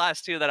are the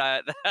last two that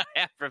I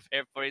have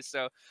prepared for you.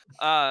 So,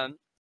 I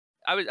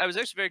was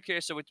actually very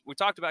curious. So we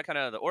talked about kind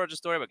of the origin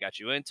story, what got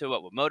you into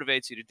it, what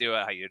motivates you to do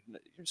it, how your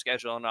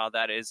schedule and all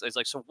that is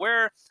like. So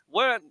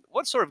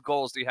what sort of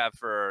goals do you have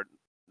for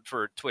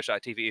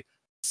Twitch.tv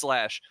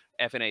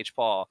 /FNH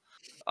Paul?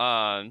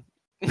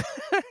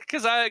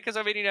 Because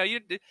I mean,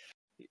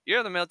 you're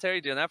in the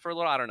military doing that for a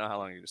little. I don't know how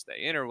long you're gonna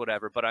stay in or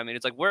whatever, but I mean,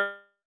 it's like where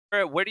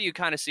do you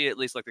kind of see at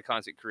least like the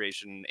content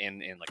creation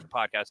and like the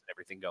podcast and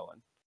everything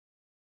going?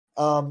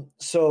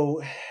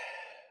 So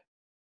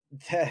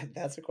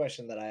that's a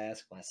question that I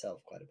ask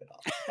myself quite a bit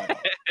often.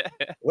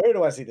 Where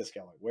do I see this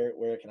going?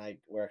 Where can I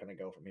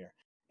go from here?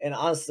 And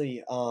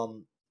honestly,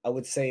 I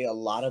would say a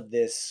lot of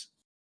this,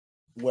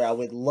 where I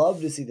would love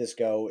to see this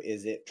go,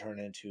 is it turn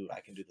into I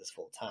can do this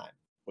full time,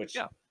 which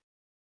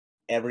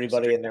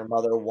everybody and their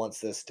mother wants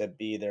this to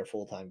be their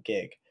full-time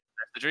gig.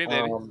 That's the dream,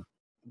 baby.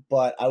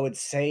 But I would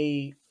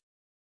say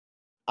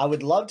I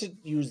would love to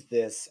use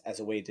this as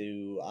a way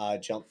to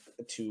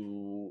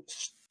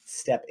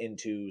step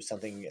into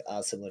something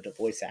similar to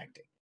voice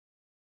acting.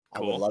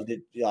 Cool. I would love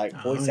to like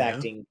voice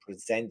acting,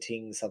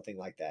 presenting, something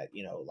like that.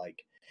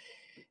 Like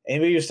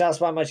anybody who stops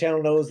by my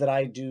channel knows that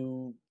I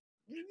do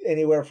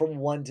anywhere from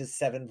 1 to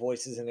 7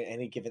 voices in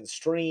any given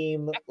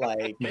stream.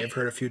 Like may have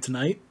heard a few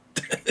tonight.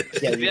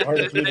 Yeah, you heard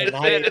a few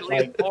tonight.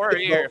 Like,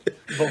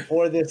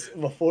 before this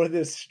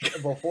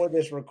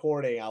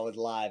recording, I was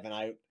live, and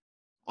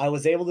I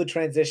was able to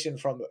transition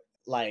from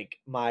like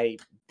my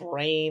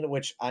brain,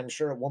 which I'm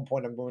sure at one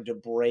point I'm going to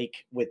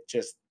break with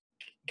just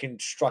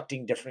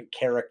constructing different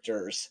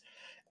characters,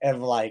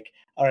 and like,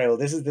 all right, well,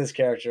 this is this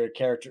character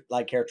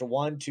like character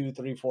 1, 2,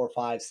 3, 4,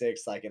 5,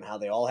 6, like, and how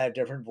they all have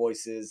different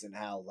voices, and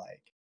how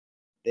like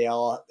they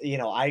all,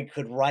 I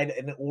could write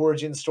an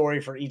origin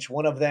story for each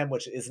one of them,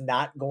 which is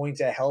not going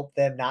to help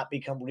them not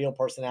become real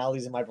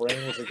personalities in my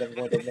brain, which is then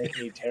going to make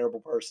me a terrible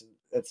person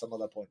at some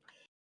other point.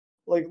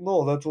 Like,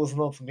 no, that was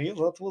not me.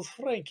 That was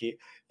Frankie.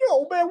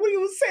 Yo, man, what are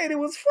you saying? It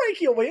was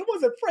Frankie over here. It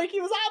wasn't Frankie.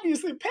 It was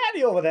obviously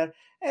Patty over there.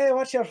 Hey,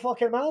 watch your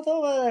fucking mouth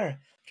over there. I'm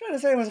trying to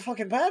say it was a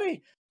fucking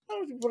Patty. I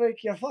don't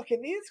break your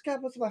fucking knees.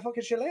 Can't put my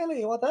fucking shillelagh.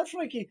 You want that,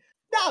 Frankie?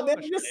 Nah, man,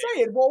 I'm just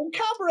saying. Well,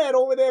 comrade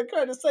over there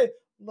trying to say,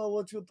 no,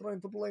 what you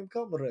trying to blame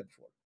comrade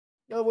for?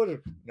 Now,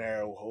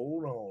 now,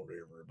 hold on,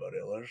 everybody.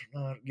 Let's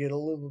not get a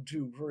little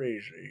too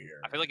crazy here.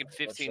 I feel like in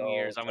 15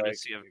 years, I'm going to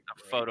see a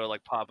photo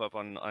like pop up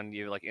on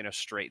you, like in a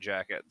straight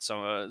jacket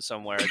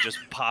somewhere, just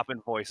popping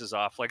voices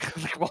off like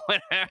one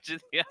after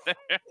the other.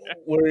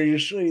 Where you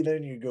see,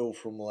 then you go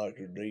from like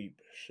a deep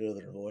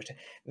southern voice.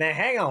 Now,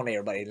 hang on,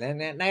 everybody.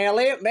 Now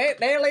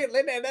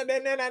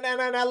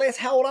let's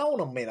hold on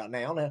a minute.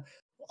 Now,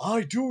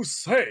 I do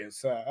say,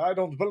 sir, I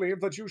don't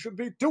believe that you should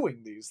be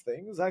doing these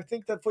things. I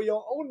think that for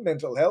your own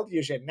mental health,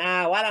 you should.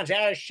 Now, why don't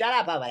you shut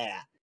up over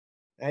there?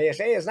 Now, you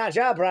see, it's not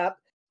your prop.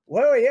 Who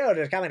are you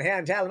just coming here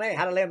and telling me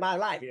how to live my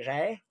life, you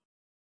say?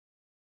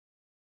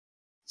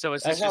 So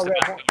is this just a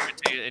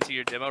backcover into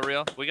your demo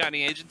reel? We got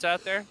any agents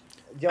out there?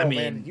 Yo, I mean,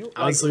 man, you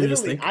I was like,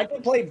 literally literally, I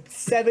can play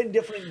 7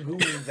 different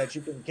goons that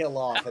you can kill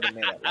off in a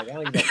minute. Like, I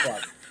don't give a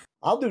fuck.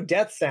 I'll do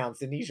death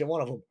sounds in each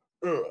one of them.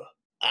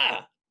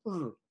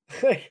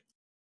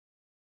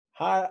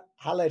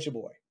 Holla at your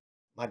boy.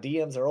 My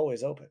DMs are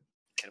always open.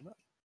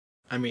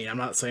 I mean, I'm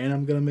not saying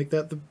I'm gonna make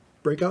that the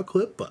breakout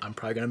clip, but I'm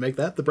probably gonna make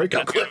that the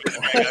breakout clip.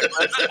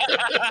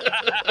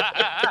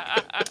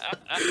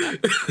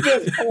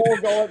 Just Paul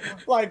going,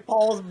 like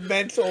Paul's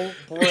mental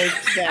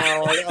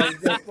breakdown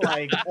of just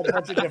like a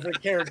bunch of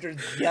different characters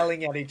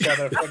yelling at each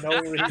other for no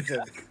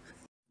reason.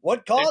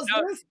 What caused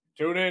this?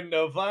 Tune in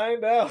to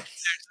find out.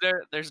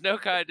 There's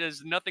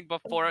nothing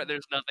before it.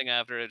 There's nothing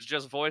after it. It's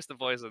just voice to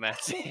voice, and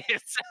that's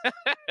it.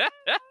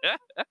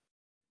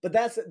 But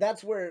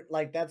that's where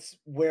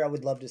I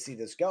would love to see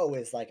this go.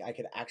 Is like I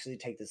could actually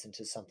take this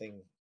into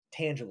something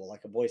tangible,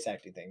 like a voice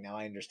acting thing. Now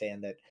I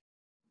understand that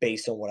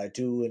based on what I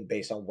do and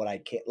based on what I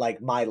can,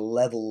 like my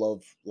level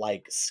of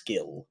like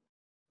skill.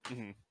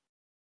 Mm-hmm.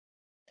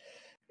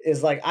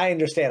 Is like I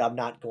understand I'm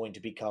not going to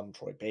become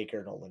Troy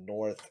Baker, Nolan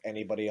North,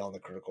 anybody on the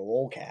Critical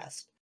Role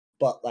cast,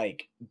 but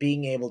like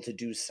being able to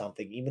do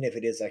something, even if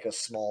it is like a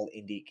small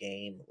indie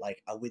game,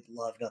 like I would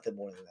love nothing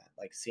more than that.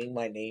 Like seeing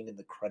my name in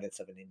the credits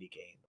of an indie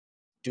game,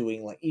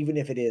 doing like even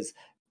if it is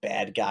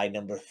bad guy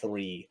number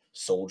 3,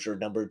 soldier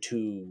number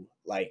 2,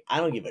 like I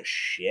don't give a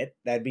shit.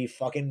 That'd be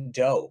fucking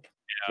dope.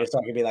 Yeah. Just so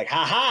I could be like,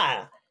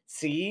 haha,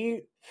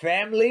 see,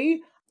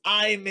 family.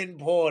 I'm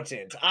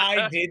important.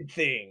 I did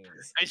things.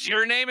 Is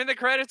your name in the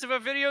credits of a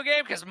video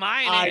game? Because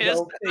mine is. I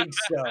don't think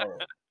so.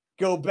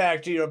 Go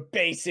back to your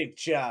basic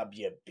job,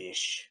 you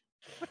bish.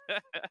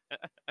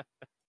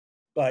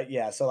 But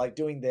yeah, so like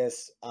doing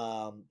this,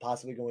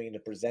 possibly going into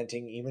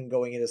presenting, even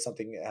going into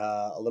something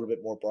a little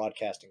bit more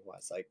broadcasting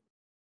wise. Like,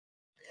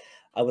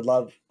 I would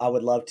love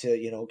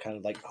to, kind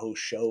of like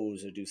host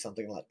shows or do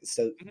something like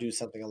do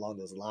something along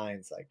those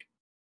lines. Like,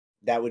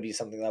 that would be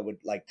something that I would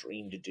like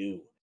dream to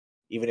do.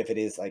 Even if it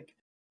is like,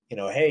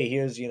 hey,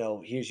 here's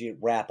your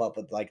wrap up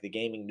of like the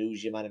gaming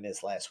news you might have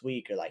missed last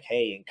week, or like,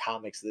 hey, in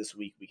comics this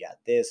week we got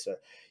this, or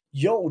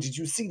yo, did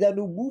you see that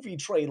new movie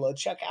trailer?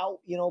 Check out,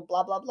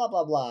 blah blah blah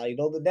blah blah.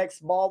 The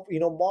next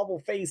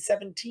Marvel Phase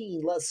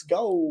 17. Let's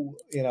go.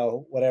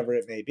 Whatever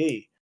it may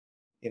be.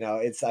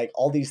 It's like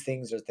all these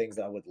things are things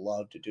that I would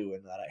love to do,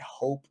 and that I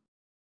hope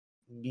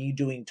me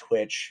doing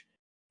Twitch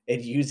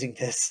and using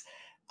this.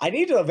 I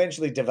need to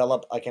eventually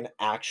develop like an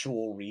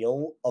actual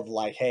reel of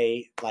like,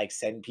 hey, like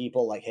send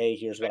people like, hey,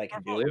 here's what I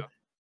can do.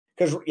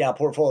 Because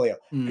portfolio.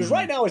 Because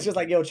right now it's just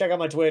like, yo, check out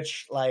my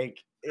Twitch. Like,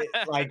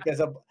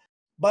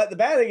 but the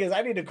bad thing is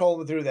I need to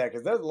comb through that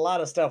because there's a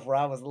lot of stuff where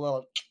I was a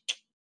little,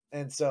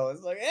 and so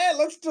it's like,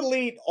 let's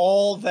delete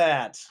all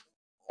that,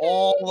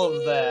 all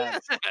of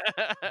that.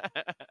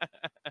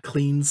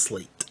 Clean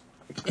slate.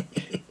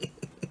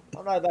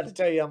 I'm not about to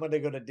tell you I'm going to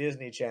go to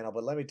Disney Channel,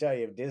 but let me tell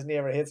you, if Disney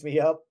ever hits me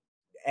up,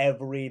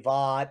 every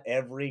VOD,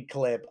 every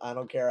clip, I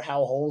don't care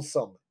how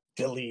wholesome,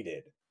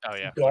 deleted. Oh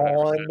yeah,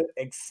 gone, 100%.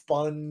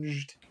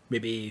 Expunged.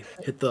 Maybe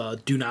hit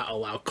the do not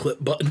allow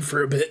clip button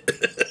for a bit.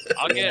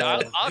 I'll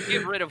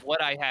get rid of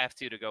what I have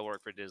to go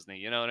work for Disney.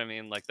 You know what I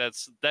mean? Like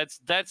that's Bro,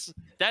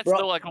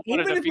 still like one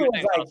of the few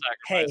things I'll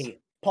sacrifice. Hey,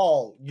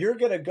 Paul, you're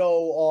gonna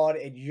go on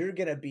and you're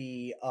gonna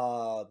be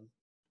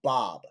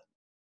Bob.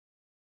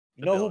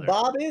 You know who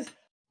Bob is?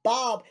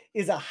 Bob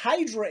is a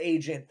Hydra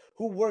agent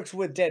who works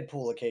with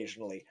Deadpool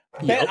occasionally.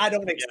 Bet I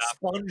don't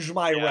expunge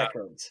my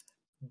records.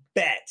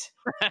 Bet.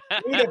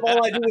 Even if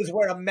all I do is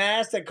wear a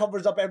mask that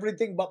covers up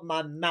everything but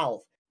my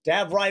mouth. To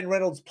have Ryan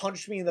Reynolds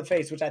punch me in the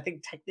face, which I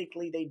think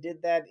technically they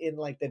did that in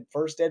like the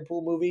first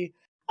Deadpool movie.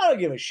 I don't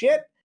give a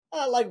shit.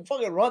 Like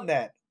fucking run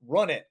that.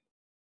 Run it.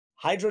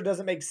 Hydra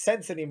doesn't make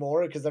sense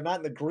anymore because they're not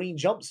in the green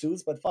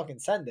jumpsuits, but fucking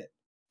send it.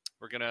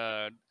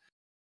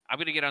 I'm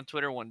gonna get on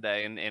Twitter one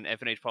day and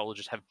FNH Paul will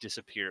just have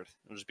disappeared.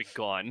 It'll just be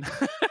gone.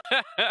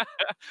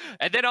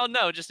 And then I'll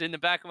know, just in the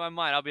back of my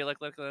mind, I'll be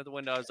like looking at the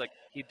window, I was like,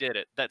 he did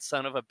it. That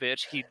son of a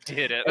bitch, he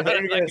did it. And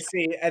then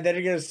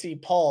you're gonna see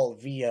Paul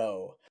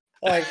VO.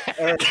 Like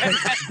or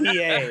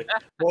VA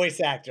voice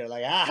actor,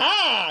 like,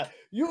 aha,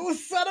 you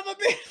son of a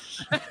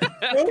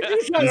bitch. Don't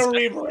you try to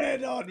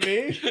rebrand on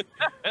me.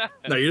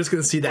 No, you're just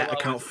gonna see that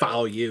account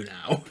follow you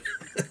now.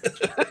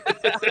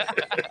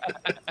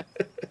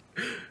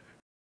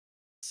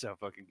 So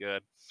fucking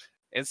good.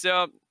 And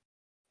so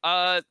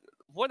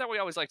one that we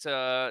always like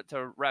to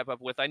wrap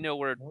up with, I know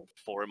we're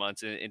 4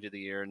 months into the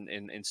year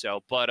and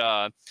so,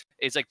 but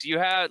it's like, do you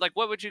have like,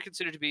 what would you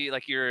consider to be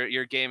like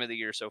your game of the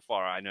year so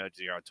far? I know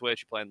you're on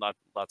Twitch, you're playing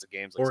lots of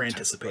games, like or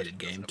anticipated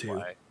game too,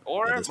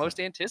 or most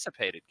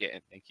anticipated game.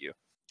 Thank you.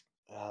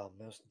 Oh,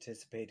 most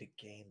anticipated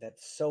game.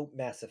 That's so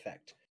Mass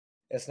Effect.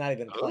 It's not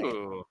even playing.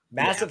 Ooh,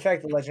 Mass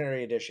Effect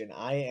Legendary Edition.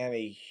 I am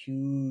a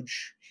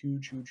huge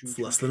it's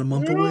less than a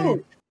month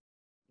away.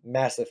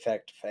 Mass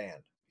Effect fan.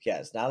 Yeah,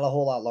 it's not a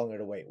whole lot longer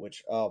to wait.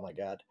 Which, oh my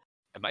god,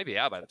 It might be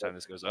out by the time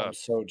this goes I'm up.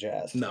 so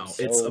jazzed. No,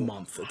 it's a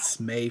month. It's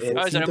May 14th.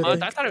 Oh, is it a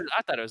month? I I thought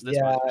it was this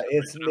yeah, month.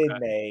 it's Okay.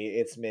 mid-May.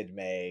 It's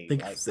mid-May.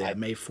 think Like, it's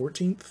May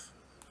 14th.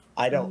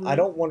 I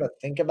don't want to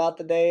think about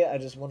the day. I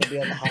just want to be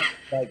able to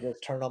like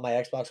just turn on my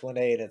Xbox one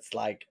day and it's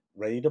like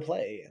ready to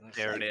play. And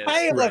There it is.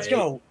 Bam, let's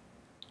go.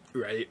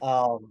 Right.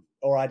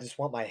 Or I just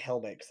want my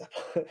helmet.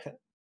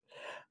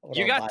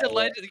 You got the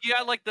legend. You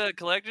got like the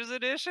collector's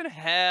edition.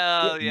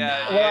 Hell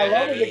yeah! Well, I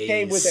love it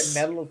came with a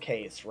metal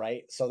case,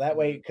 right? So that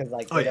way, because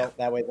like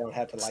that way they don't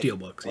have to like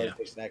Steelbooks,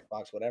 PlayStation,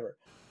 Xbox, whatever.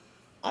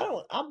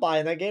 I'm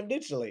buying that game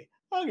digitally.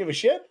 I don't give a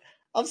shit.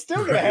 I'm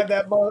still gonna have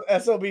that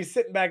SOB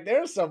sitting back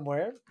there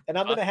somewhere, and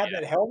I'm gonna have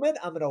that helmet.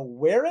 I'm gonna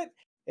wear it.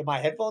 Am my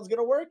headphones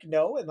gonna work?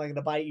 No. Am I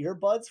gonna buy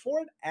earbuds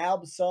for it?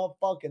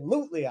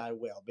 Absolutely, I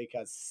will,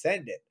 because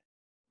send it.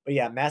 But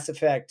yeah, Mass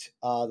Effect,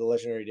 the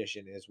Legendary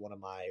Edition is one of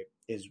my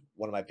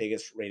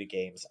biggest rated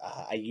games.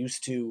 I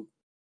used to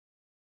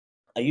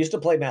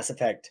play Mass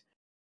Effect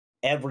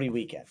every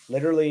weekend.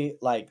 Literally,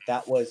 like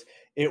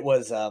it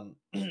was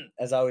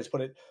as I always put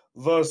it,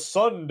 the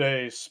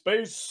Sunday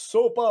space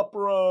soap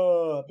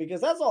opera, because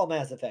that's all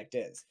Mass Effect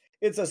is.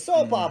 It's a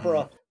soap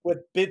opera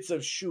with bits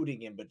of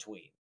shooting in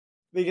between.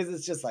 Because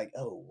it's just like,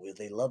 oh, will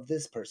they love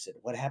this person?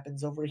 What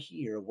happens over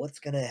here? What's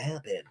gonna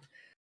happen?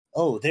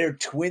 Oh, their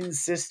twin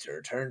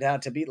sister turned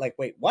out to be like,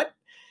 wait, what?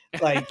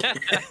 Like,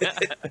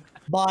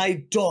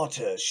 my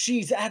daughter,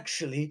 she's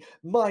actually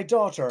my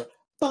daughter.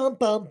 Bum,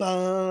 bum,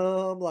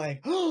 bum.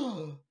 Like,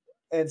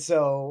 and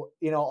so,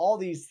 all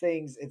these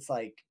things, it's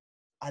like,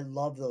 I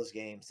love those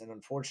games. And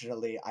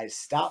unfortunately, I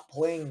stopped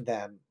playing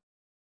them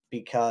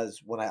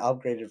because when I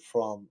upgraded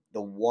from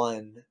the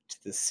 1 to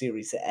the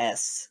Series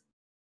S,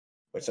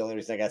 which the only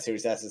reason I got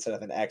Series S instead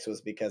of an X was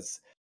because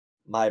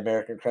my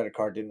American credit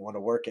card didn't want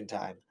to work in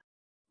time.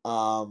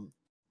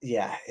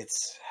 Yeah,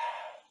 it's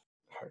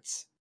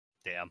hurts.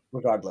 Damn.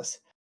 Regardless.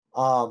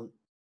 When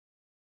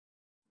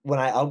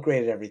I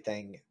upgraded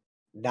everything,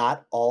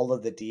 not all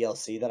of the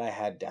DLC that I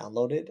had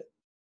downloaded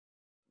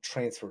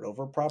transferred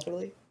over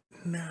properly.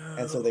 No.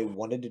 And so they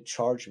wanted to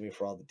charge me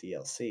for all the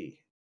DLC,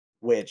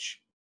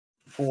 which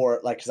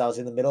because I was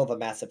in the middle of a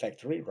Mass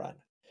Effect 3 run,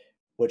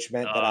 which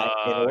meant that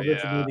in order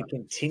for me to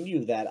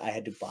continue that, I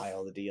had to buy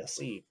all the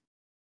DLC,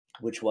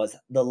 which was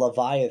the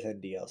Leviathan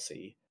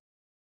DLC,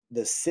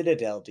 the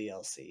Citadel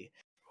DLC,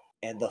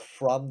 and the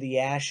From the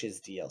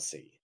Ashes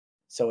DLC.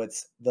 So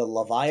it's the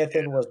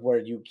Leviathan was where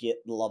you get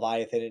the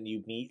Leviathan and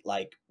you meet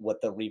like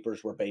what the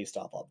Reapers were based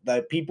off of.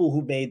 The people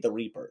who made the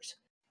Reapers,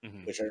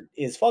 which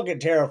is fucking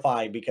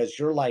terrifying because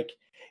you're like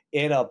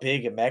in a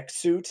big mech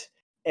suit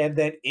and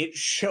then it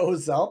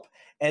shows up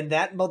and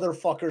that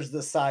motherfucker's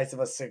the size of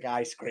a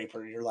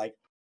skyscraper. And you're like,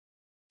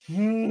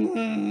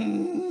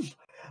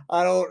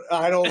 I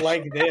don't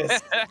like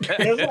this.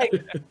 There's like,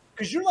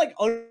 because you're like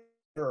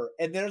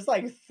and there's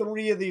like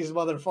 3 of these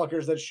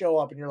motherfuckers that show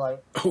up and you're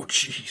like, oh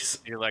jeez,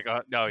 you're like, oh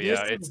no,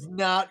 yeah, it's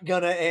not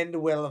gonna end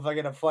well if I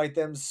gotta fight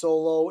them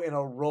solo in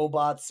a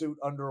robot suit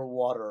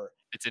underwater.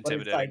 It's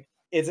intimidating.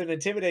 It's an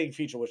intimidating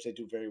feature, which they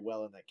do very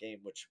well in that game,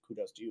 which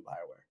kudos to you,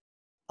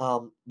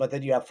 BioWare. But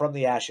then you have From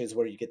the Ashes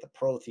where you get the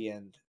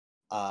Prothean,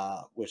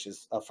 which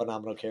is a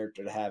phenomenal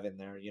character to have in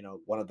there.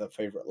 One of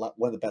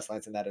the best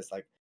lines in that is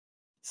like,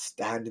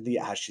 stand in the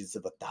ashes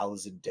of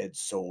 1,000 dead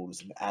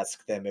souls and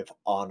ask them if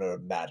honor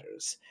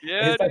matters.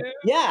 Yeah, like,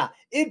 yeah,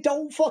 it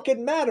don't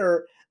fucking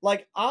matter.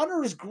 Like,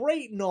 honor's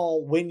great and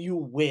all when you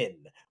win.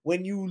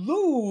 When you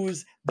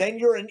lose, then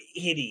you're an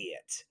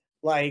idiot.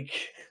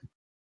 Like,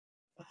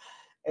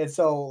 and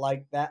so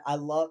like that, I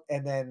love.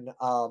 And then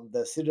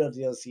the Citadel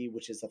DLC,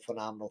 which is a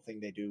phenomenal thing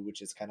they do,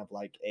 which is kind of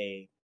like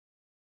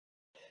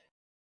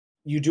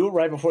you do it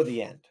right before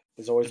the end.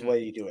 Is always the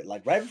way you do it.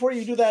 Like right before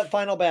you do that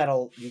final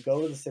battle, you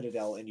go to the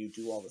Citadel and you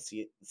do all the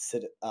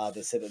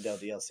Citadel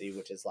DLC,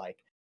 which is like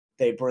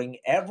they bring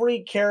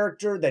every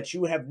character that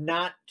you have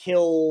not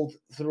killed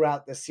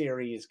throughout the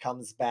series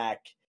comes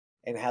back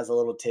and has a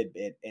little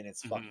tidbit, and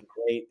it's fucking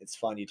great. It's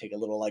fun. You take a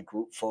little like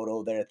group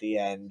photo there at the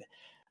end,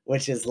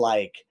 which is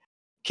like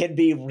can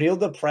be real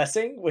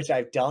depressing, which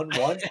I've done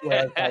once,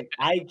 where it's like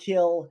I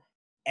kill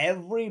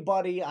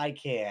everybody I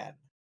can.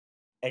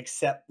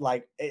 Except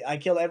like I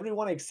kill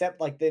everyone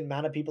except like the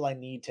amount of people I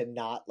need to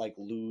not like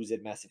lose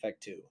in Mass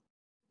Effect 2.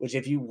 Which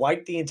if you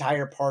wipe the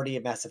entire party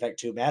in Mass Effect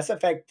 2, Mass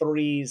Effect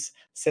 3's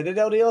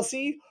Citadel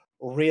DLC,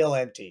 real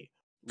empty.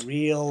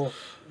 Real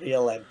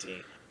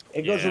empty.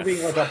 It goes from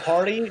being like a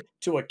party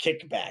to a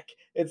kickback.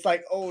 It's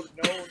like, oh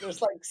no,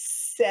 there's like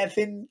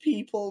 7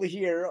 people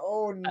here.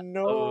 Oh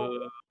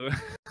no.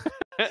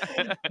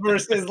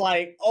 Versus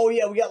like, oh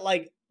yeah, we got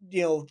like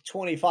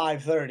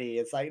 25, 30.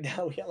 It's like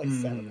now we got like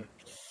 7.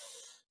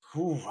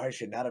 Whew, I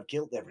should not have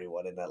killed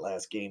everyone in that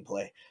last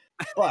gameplay.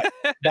 But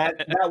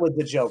that was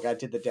the joke. I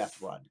did the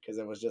death run because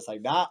it was just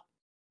like, nah,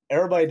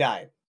 everybody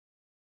died.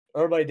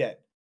 Everybody dead.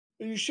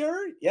 Are you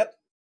sure? Yep.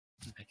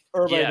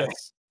 Everybody dead.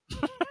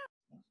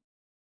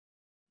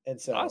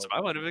 And so awesome.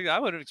 I would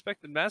have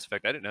expected Mass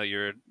Effect. I didn't know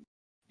you're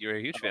a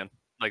huge fan.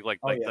 Like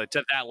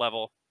to that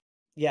level.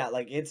 Yeah,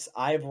 like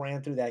I've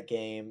ran through that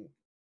game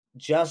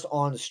just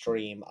on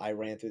stream. I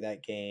ran through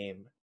that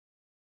game,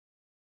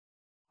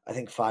 I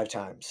think 5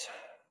 times.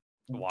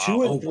 2 Wow.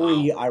 Oh and wow.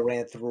 3, I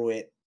ran through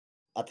it.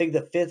 I think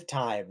the 5th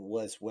time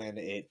was when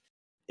it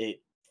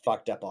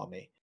fucked up on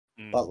me.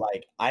 Mm. But,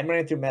 like, I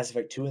ran through Mass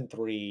Effect 2 and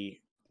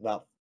 3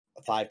 about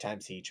 5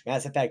 times each.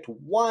 Mass Effect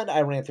 1,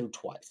 I ran through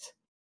twice.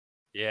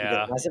 Because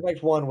Yeah. Mass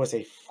Effect 1 was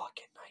a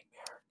fucking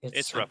nightmare.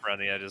 It's so rough around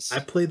the edges. I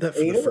played that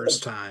for You the know what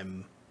first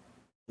time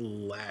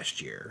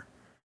last year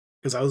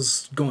because I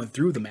was going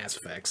through the Mass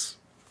Effects,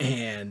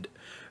 and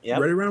Yep.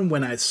 right around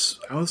when I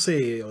would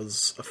say it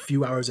was a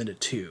few hours into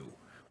 2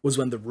 was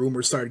when the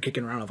rumors started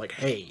kicking around of like,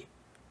 hey,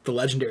 the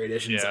Legendary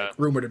Edition is Yeah. like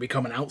rumored to be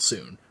coming out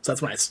soon. So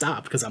that's when I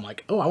stopped because I'm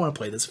like, oh, I want to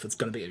play this if it's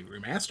going to be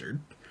remastered.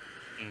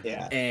 Mhm.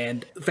 Yeah.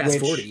 And fast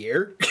forward a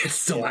year, it's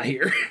still Yeah. not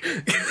here.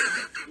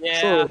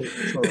 Yeah.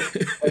 True.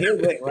 But here's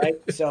the thing, right?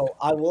 So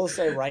I will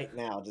say right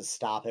now to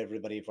stop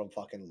everybody from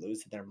fucking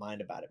losing their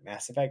mind about it.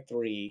 Mass Effect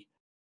 3,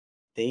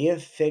 they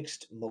have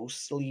fixed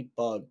mostly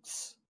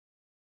bugs.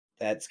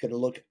 That's gonna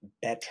look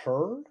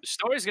better. The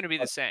story's going to be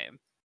the same.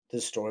 The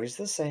story's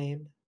the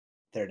same.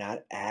 They're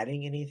not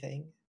adding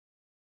anything.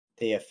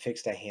 They have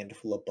fixed a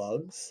handful of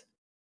bugs.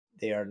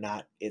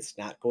 It's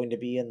not going to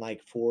be in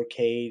like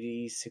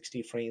 4K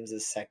 60 frames a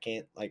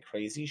second, like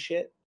crazy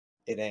shit.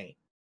 It ain't.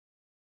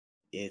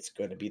 It's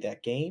going to be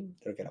that game.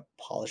 They're going to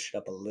polish it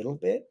up a little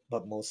bit,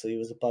 but mostly it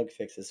was a bug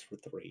fixes for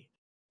 3.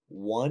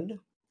 1,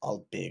 a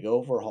big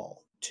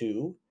overhaul.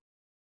 2,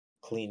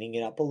 cleaning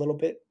it up a little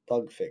bit,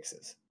 bug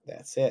fixes.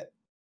 That's it.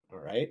 All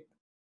right.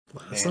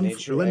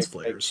 Manage your Lens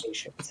flares.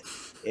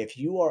 expectations. If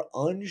you are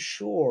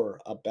unsure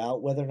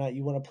about whether or not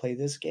you want to play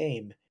this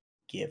game,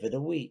 give it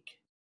a week.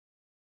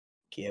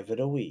 Give it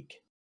a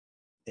week.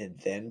 And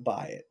then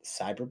buy it.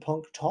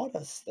 Cyberpunk taught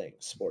us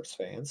things, sports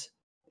fans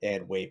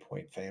and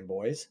Waypoint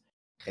fanboys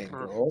and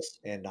girls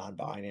and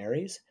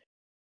non-binaries.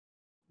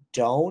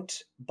 Don't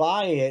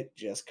buy it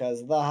just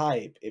because of the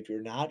hype. If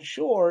you're not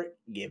sure,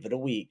 give it a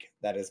week.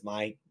 That is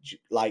my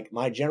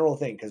general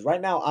thing. Because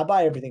right now I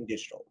buy everything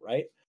digital,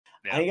 right?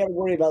 I ain't Yeah. got to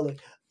worry about like,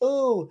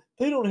 oh,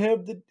 they don't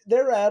have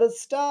they're out of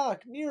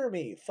stock near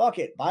me. Fuck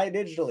it, buy it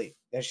digitally.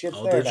 That shit's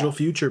All there digital now.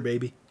 future,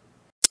 baby.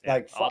 Yeah.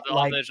 Like, All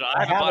like digital.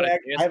 I I haven't have bought an a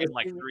X, I disc have a in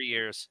like Series- 3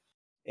 years.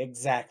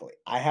 exactly.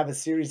 I have a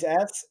Series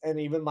S, and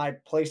even my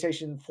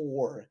PlayStation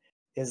 4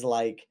 is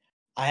like,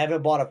 I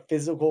haven't bought a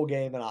physical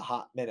game in a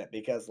hot minute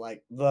because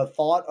like the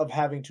thought of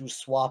having to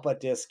swap a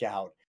disc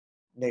out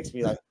makes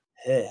me like,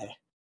 eh.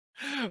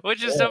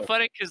 Which is so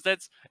funny because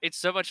it's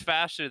so much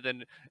faster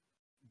than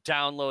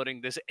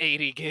downloading this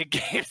 80 gig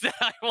game that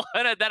I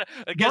wanted. That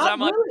because Not I'm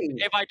like, really.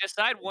 if I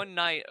decide one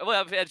night,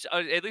 well,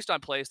 at least on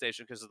PlayStation,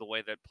 because of the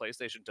way that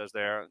PlayStation does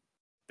their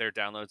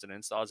downloads and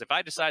installs. If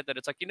I decide that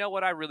it's like, you know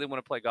what, I really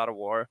want to play God of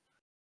War,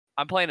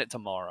 I'm playing it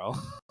tomorrow.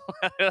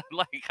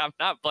 Like I'm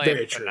not playing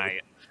Very it true.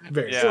 tonight.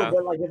 Very Sure, Yeah.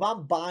 but like if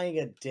I'm buying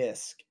a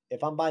disc,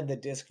 if I'm buying the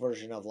disc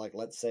version of like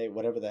let's say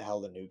whatever the hell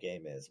the new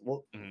game is,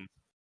 well,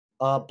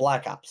 Mhm.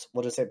 Black Ops.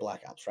 We'll just say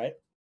Black Ops, right?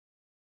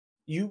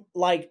 You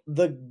like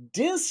the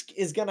disc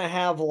is gonna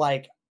have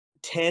like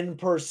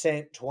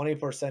 10%,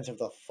 20% of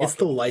the fucking It's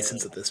the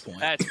license game. at this point.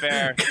 That's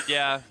fair.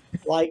 Yeah,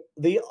 Like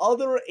the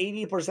other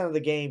 80% of the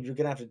game, you're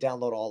gonna have to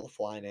download all the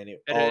flying it is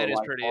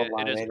pretty. It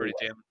online is anyway. pretty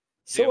damn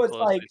So it's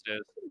close like these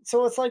days.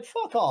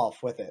 fuck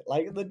off with it.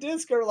 Like the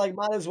disc or like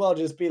might as well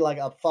just be like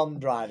a thumb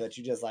drive that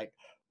you just like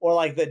or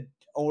like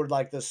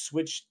the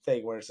Switch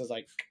thing where it's just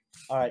like,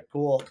 all right,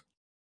 cool.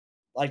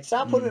 Like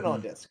stop putting it on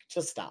Mhm. disc.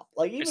 Just stop.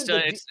 Like It's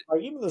even still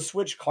even the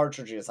Switch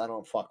cartridges, I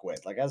don't fuck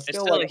with. Like I it's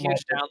still still like a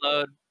huge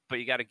download, but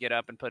you got to get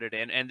up and put it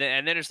in, and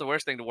then it's the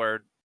worst thing to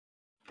where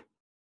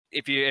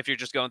if you're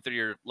just going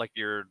through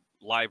your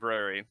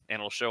library and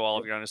it'll show all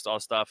of your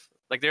uninstalled stuff.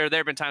 Like there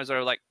have been times where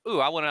I'm like, ooh,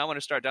 I want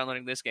to start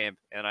downloading this game,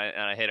 and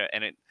I hit it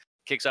and it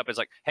kicks up. It's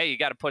like, hey, you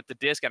got to put the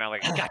disc, and I'm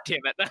like, god damn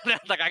it,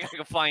 like I gotta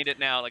go find it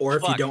now. Like, or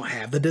if you fuck. don't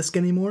have the disc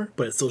anymore,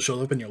 but it still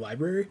shows up in your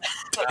library.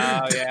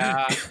 Oh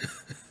yeah,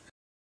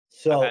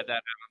 So I've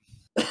had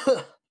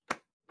that.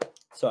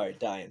 sorry,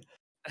 dying.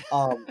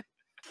 Well,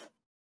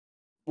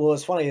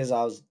 what's funny is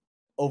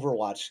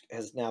Overwatch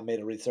has now made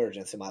a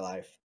resurgence in my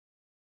life.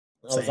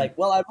 I was Same. like,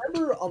 well, I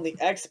remember on the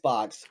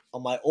Xbox,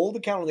 on my old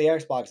account on the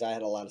Xbox, I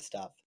had a lot of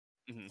stuff.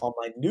 Mhm. On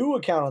my new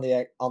account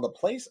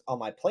on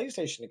my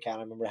PlayStation account,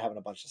 I remember having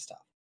a bunch of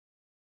stuff.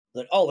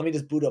 Like, oh, let me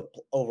just boot up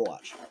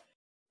Overwatch,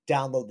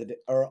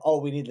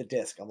 download we need the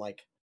disc. I'm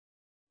like,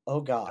 oh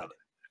god,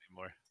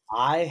 Anymore.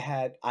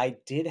 I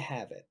did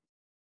have it,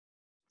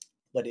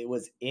 but it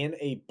was in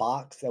a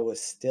box that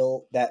was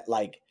still that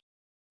like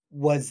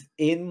was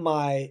in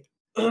my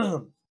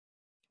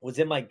was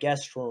in my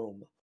guest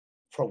room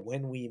from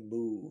when we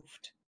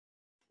moved.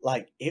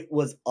 Like it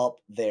was up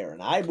there,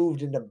 and I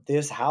moved into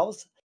this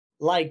house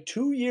like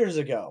 2 years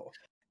ago.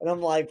 And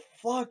I'm like,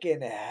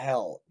 fucking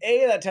hell.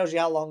 A, that tells you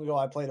how long ago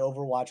I played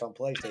Overwatch on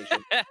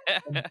PlayStation.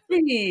 And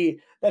B,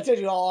 that tells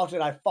you how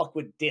often I fuck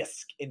with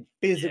disc in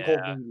physical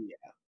Yeah. media.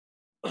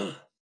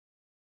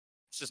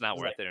 It's just not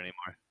It's worth like- it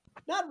anymore.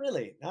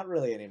 Not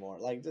really anymore.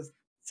 Like just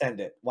send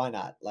it. Why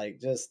not? Like,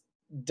 just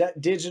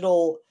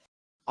digital.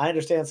 I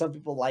understand some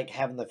people like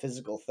having the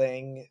physical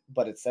thing,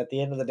 but it's at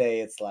the end of the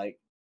day, it's like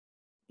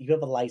you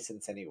have a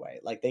license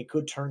anyway. Like, they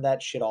could turn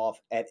that shit off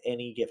at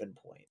any given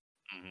point.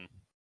 Mm-hmm.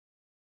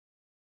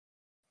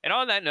 And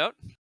on that note,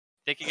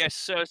 thank you guys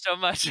so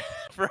much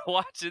for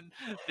watching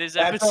this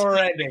That's episode. our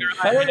ending.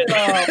 Turn it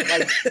off.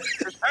 Like,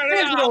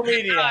 digital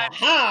media.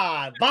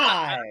 Ha!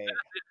 Bye.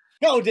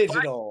 Go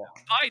digital.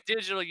 Bye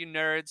digital, you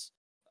nerds.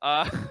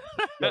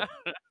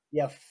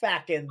 You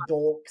fucking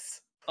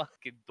dorks.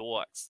 Fucking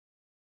dorks.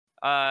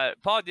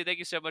 Paul, dude, thank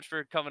you so much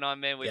for coming on,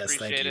 man. We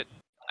appreciate it.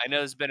 I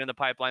know it's been in the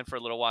pipeline for a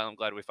little while. I'm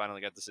glad we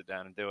finally got to sit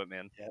down and do it,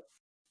 man. Yep,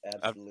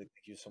 absolutely.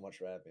 Thank you so much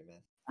for having me,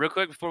 man. Real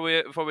quick before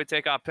we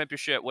take off, pimp your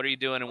shit. What are you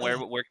doing, and where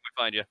can we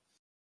find you?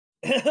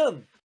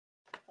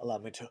 Allow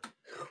me to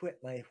quit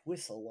my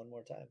whistle one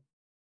more time.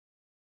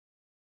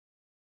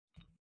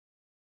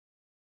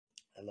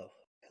 Hello,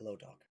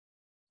 dog.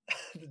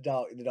 The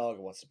dog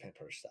wants to pimp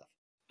her stuff.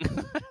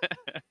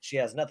 She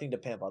has nothing to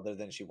pimp other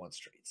than she wants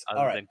treats.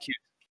 Other than cute.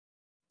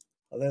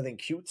 Other than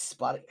cute,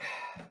 spotty.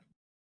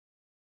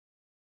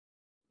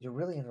 You're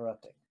really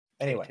interrupting.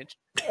 Anyway,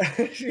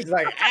 she's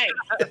like, hey.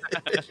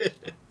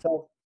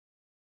 So,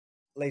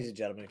 ladies and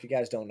gentlemen, if you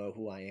guys don't know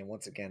who I am,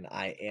 once again,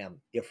 I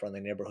am your friendly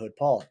neighborhood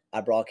Paul.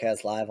 I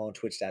broadcast live on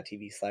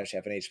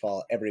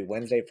twitch.tv/FNHPaul every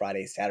Wednesday,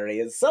 Friday,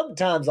 Saturday, and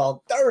sometimes on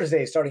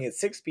Thursday, starting at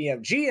 6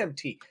 p.m.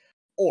 GMT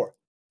or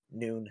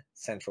noon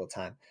Central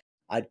Time.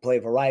 I play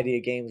a variety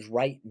of games.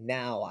 Right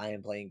now, I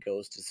am playing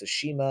Ghost of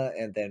Tsushima,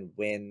 and then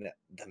when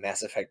the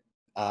Mass Effect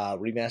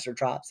remaster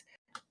drops,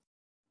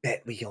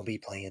 bet we gonna be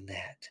playing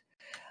that.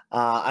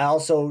 I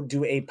also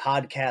do a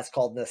podcast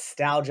called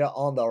Nostalgia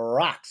on the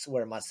Rocks,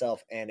 where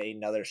myself and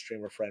another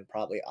streamer friend,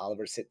 probably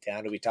Oliver, sit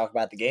down and we talk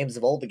about the games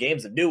of old, the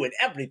games of new, and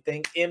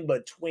everything in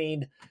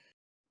between.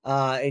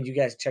 And you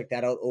guys check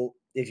that out. Oh,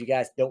 if you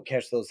guys don't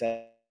catch those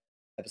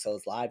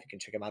episodes live, you can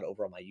check them out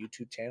over on my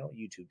YouTube channel,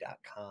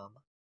 youtube.com.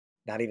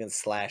 Not even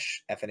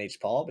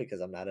 /FNHPaul,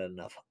 because I'm not at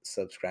enough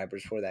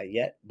subscribers for that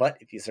yet. But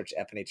if you search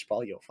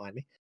FNHPaul, you'll find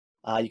me.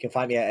 You can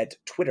find me at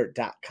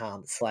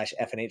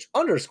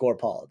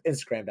twitter.com/FNH_Paul,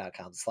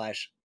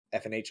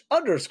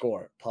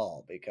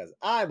 Instagram.com/FNH_Paul, because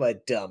I'm a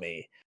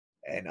dummy.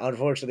 And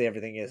unfortunately,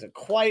 everything isn't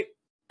quite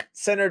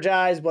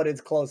synergized, but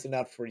it's close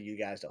enough for you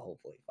guys to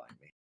hopefully find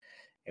me.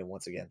 And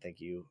once again, thank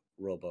you,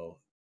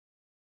 Rumble.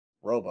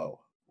 And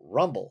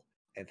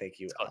thank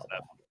you, Alba.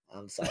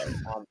 I'm sorry.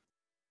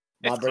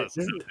 They're both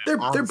Chris.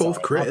 They're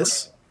both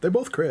Chris. They're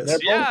both Chris.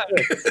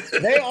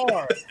 They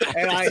are.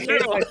 And I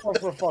hate myself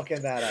for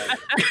fucking that up.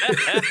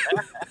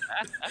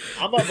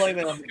 I'm not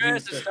blaming on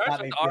Chris, it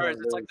starts with R's.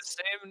 It's like the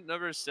same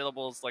number of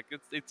syllables. Like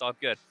it's all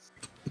good.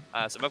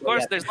 So of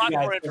course, there's lots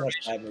more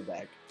information.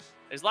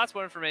 There's lots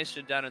more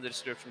information down in the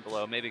description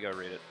below. Maybe go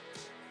read it.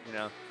 You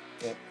know?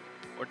 Yep.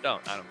 Or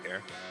don't. I don't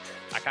care.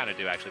 I kind of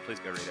do, actually. Please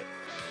go read it.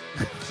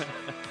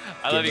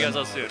 I love you guys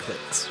all soon.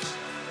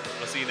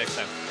 We'll see you next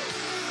time.